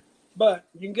 but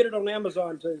you can get it on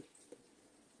Amazon too.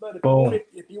 But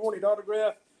if you want it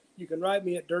autographed, you can write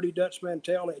me at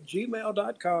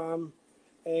dirtydutchmantell@gmail.com,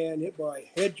 and it will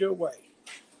head your way.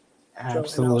 Absolutely.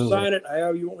 So, and I'll sign it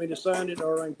however you want me to sign it,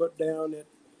 or I can put down that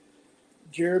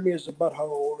Jeremy is a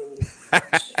butthole and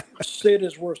Sid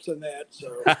is worse than that.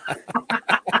 So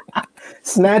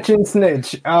Snatch and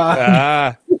Snitch.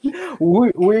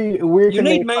 You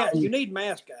need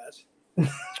masks, guys.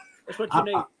 That's what you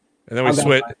need. And then we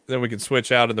switch. Then we can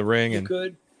switch out in the ring.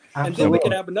 Could. And then we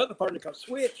could have another partner called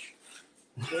Switch.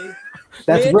 See?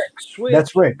 That's Rick. Switch,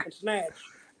 that's Rick. And Snatch.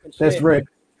 And that's Rick.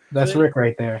 That's Rick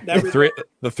right there.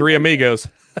 The three amigos.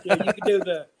 Yeah,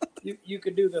 you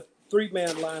could do the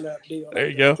 3-man lineup deal. There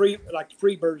you go. Like the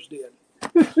Freebirds did.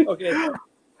 Okay.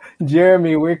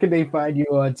 Jeremy, where can they find you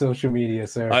on social media,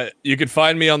 sir? You can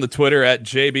find me on the Twitter at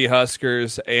JB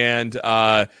Huskers, and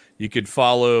you could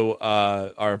follow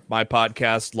my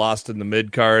podcast, Lost in the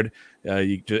Midcard.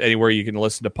 Anywhere you can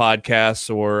listen to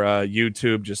podcasts or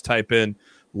YouTube, just type in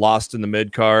Lost in the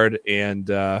Midcard and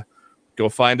go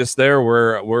find us there.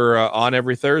 We're on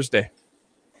every Thursday.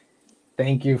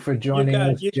 Thank you for joining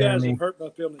us, you Jeremy. guys have hurt my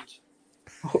feelings.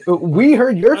 We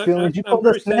heard your feelings. You called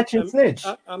us Snatch and Snitch.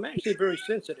 I'm actually very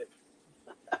sensitive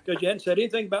because you hadn't said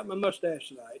anything about my mustache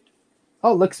tonight.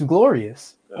 Oh, looks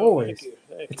glorious. Always. Thank you.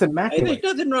 It's immaculate. Hey,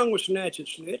 there's nothing wrong with Snatch and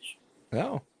Snitch.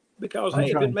 No. Because,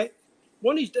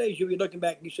 one of these days you'll be looking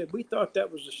back and you said, we thought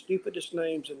that was the stupidest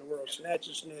names in the world, Snatch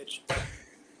and Snitch.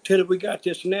 Till we got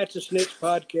this Snatch and Snitch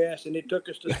podcast, and it took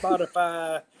us to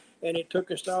Spotify, and it took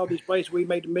us to all these places. We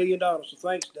made $1 million. So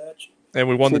thanks, Dutch. And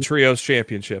we won the Trios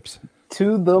Championships.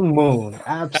 To the moon.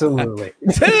 Absolutely.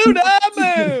 To the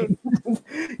moon.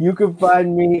 You can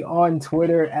find me on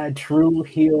Twitter at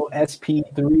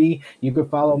TrueHeelSP3. You can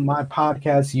follow my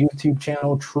podcast YouTube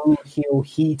channel, True Heel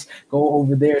Heat. Go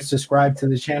over there, subscribe to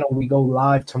the channel. We go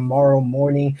live tomorrow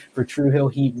morning for True Heel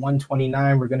Heat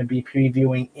 129. We're going to be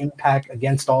previewing Impact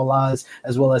Against All Odds,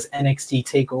 as well as NXT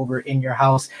TakeOver in Your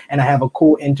House. And I have a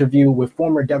cool interview with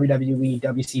former WWE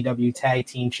WCW Tag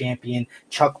Team Champion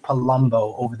Chuck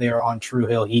Palumbo over there on True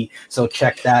Heel Heat. So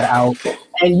check that out.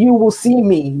 And you will see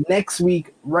me next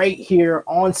week right here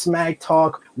on Smack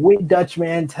Talk with Dutch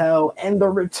Mantell and the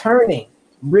returning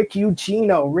Rick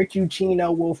Ucchino. Rick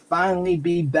Ucchino will finally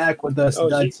be back with us,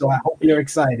 Dutch. So I hope you're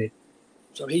excited.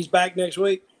 So he's back next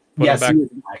week? Yes, he is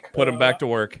back. Put him back to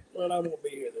work. Well, I won't be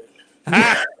here then.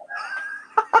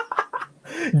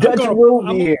 Dutch will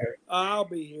be here. I'll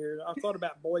be here. I thought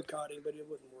about boycotting, but it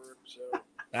wouldn't work. So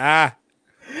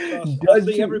I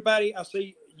see everybody. I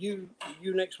see you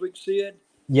next week, Sid.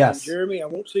 Yes. And Jeremy, I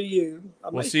won't see you.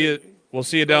 We'll see you. We'll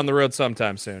see you down the road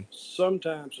sometime soon.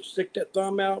 Sometimes. So stick that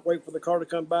thumb out, wait for the car to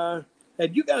come by.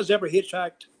 Have you guys ever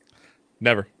hitchhiked?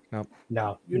 Never. No.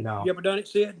 No. You ever done it,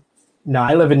 Sid? No,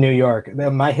 I live in New York.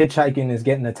 My hitchhiking is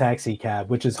getting a taxi cab,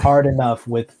 which is hard enough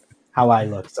with how I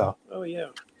look. So. Oh yeah.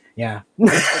 Yeah.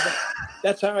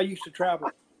 That's how I used to travel.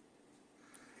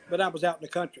 But I was out in the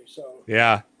country, so.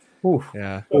 Yeah. Oof.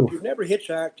 Yeah. So if you've never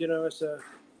hitchhiked, it's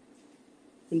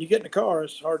when you get in the car,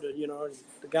 it's hard to,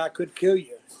 the guy could kill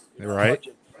you. Right.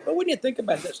 But we didn't think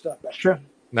about that stuff back Sure. then.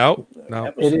 No.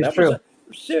 It is true.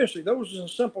 Seriously, those were the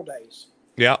simple days.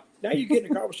 Yeah. Now you get in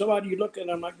the car with somebody, you look at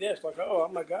them like this, like, oh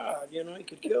my God, he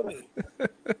could kill me.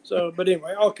 So, but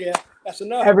anyway, okay, that's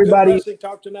enough. Everybody, good wrestling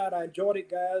talk tonight. I enjoyed it,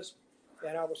 guys,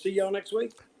 and I will see y'all next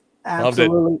week.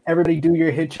 Absolutely. Everybody do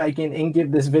your hitchhiking and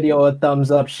give this video a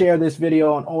thumbs up. Share this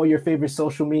video on all your favorite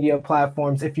social media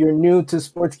platforms. If you're new to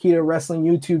Sportskeeda Wrestling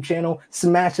YouTube channel,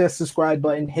 smash that subscribe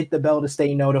button, hit the bell to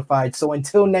stay notified. So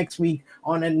until next week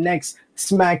on the next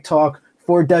Smack Talk,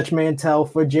 for Dutch Mantell,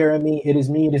 for Jeremy, it is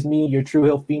me, your True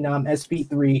Hill Phenom,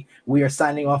 SP3. We are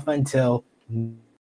signing off until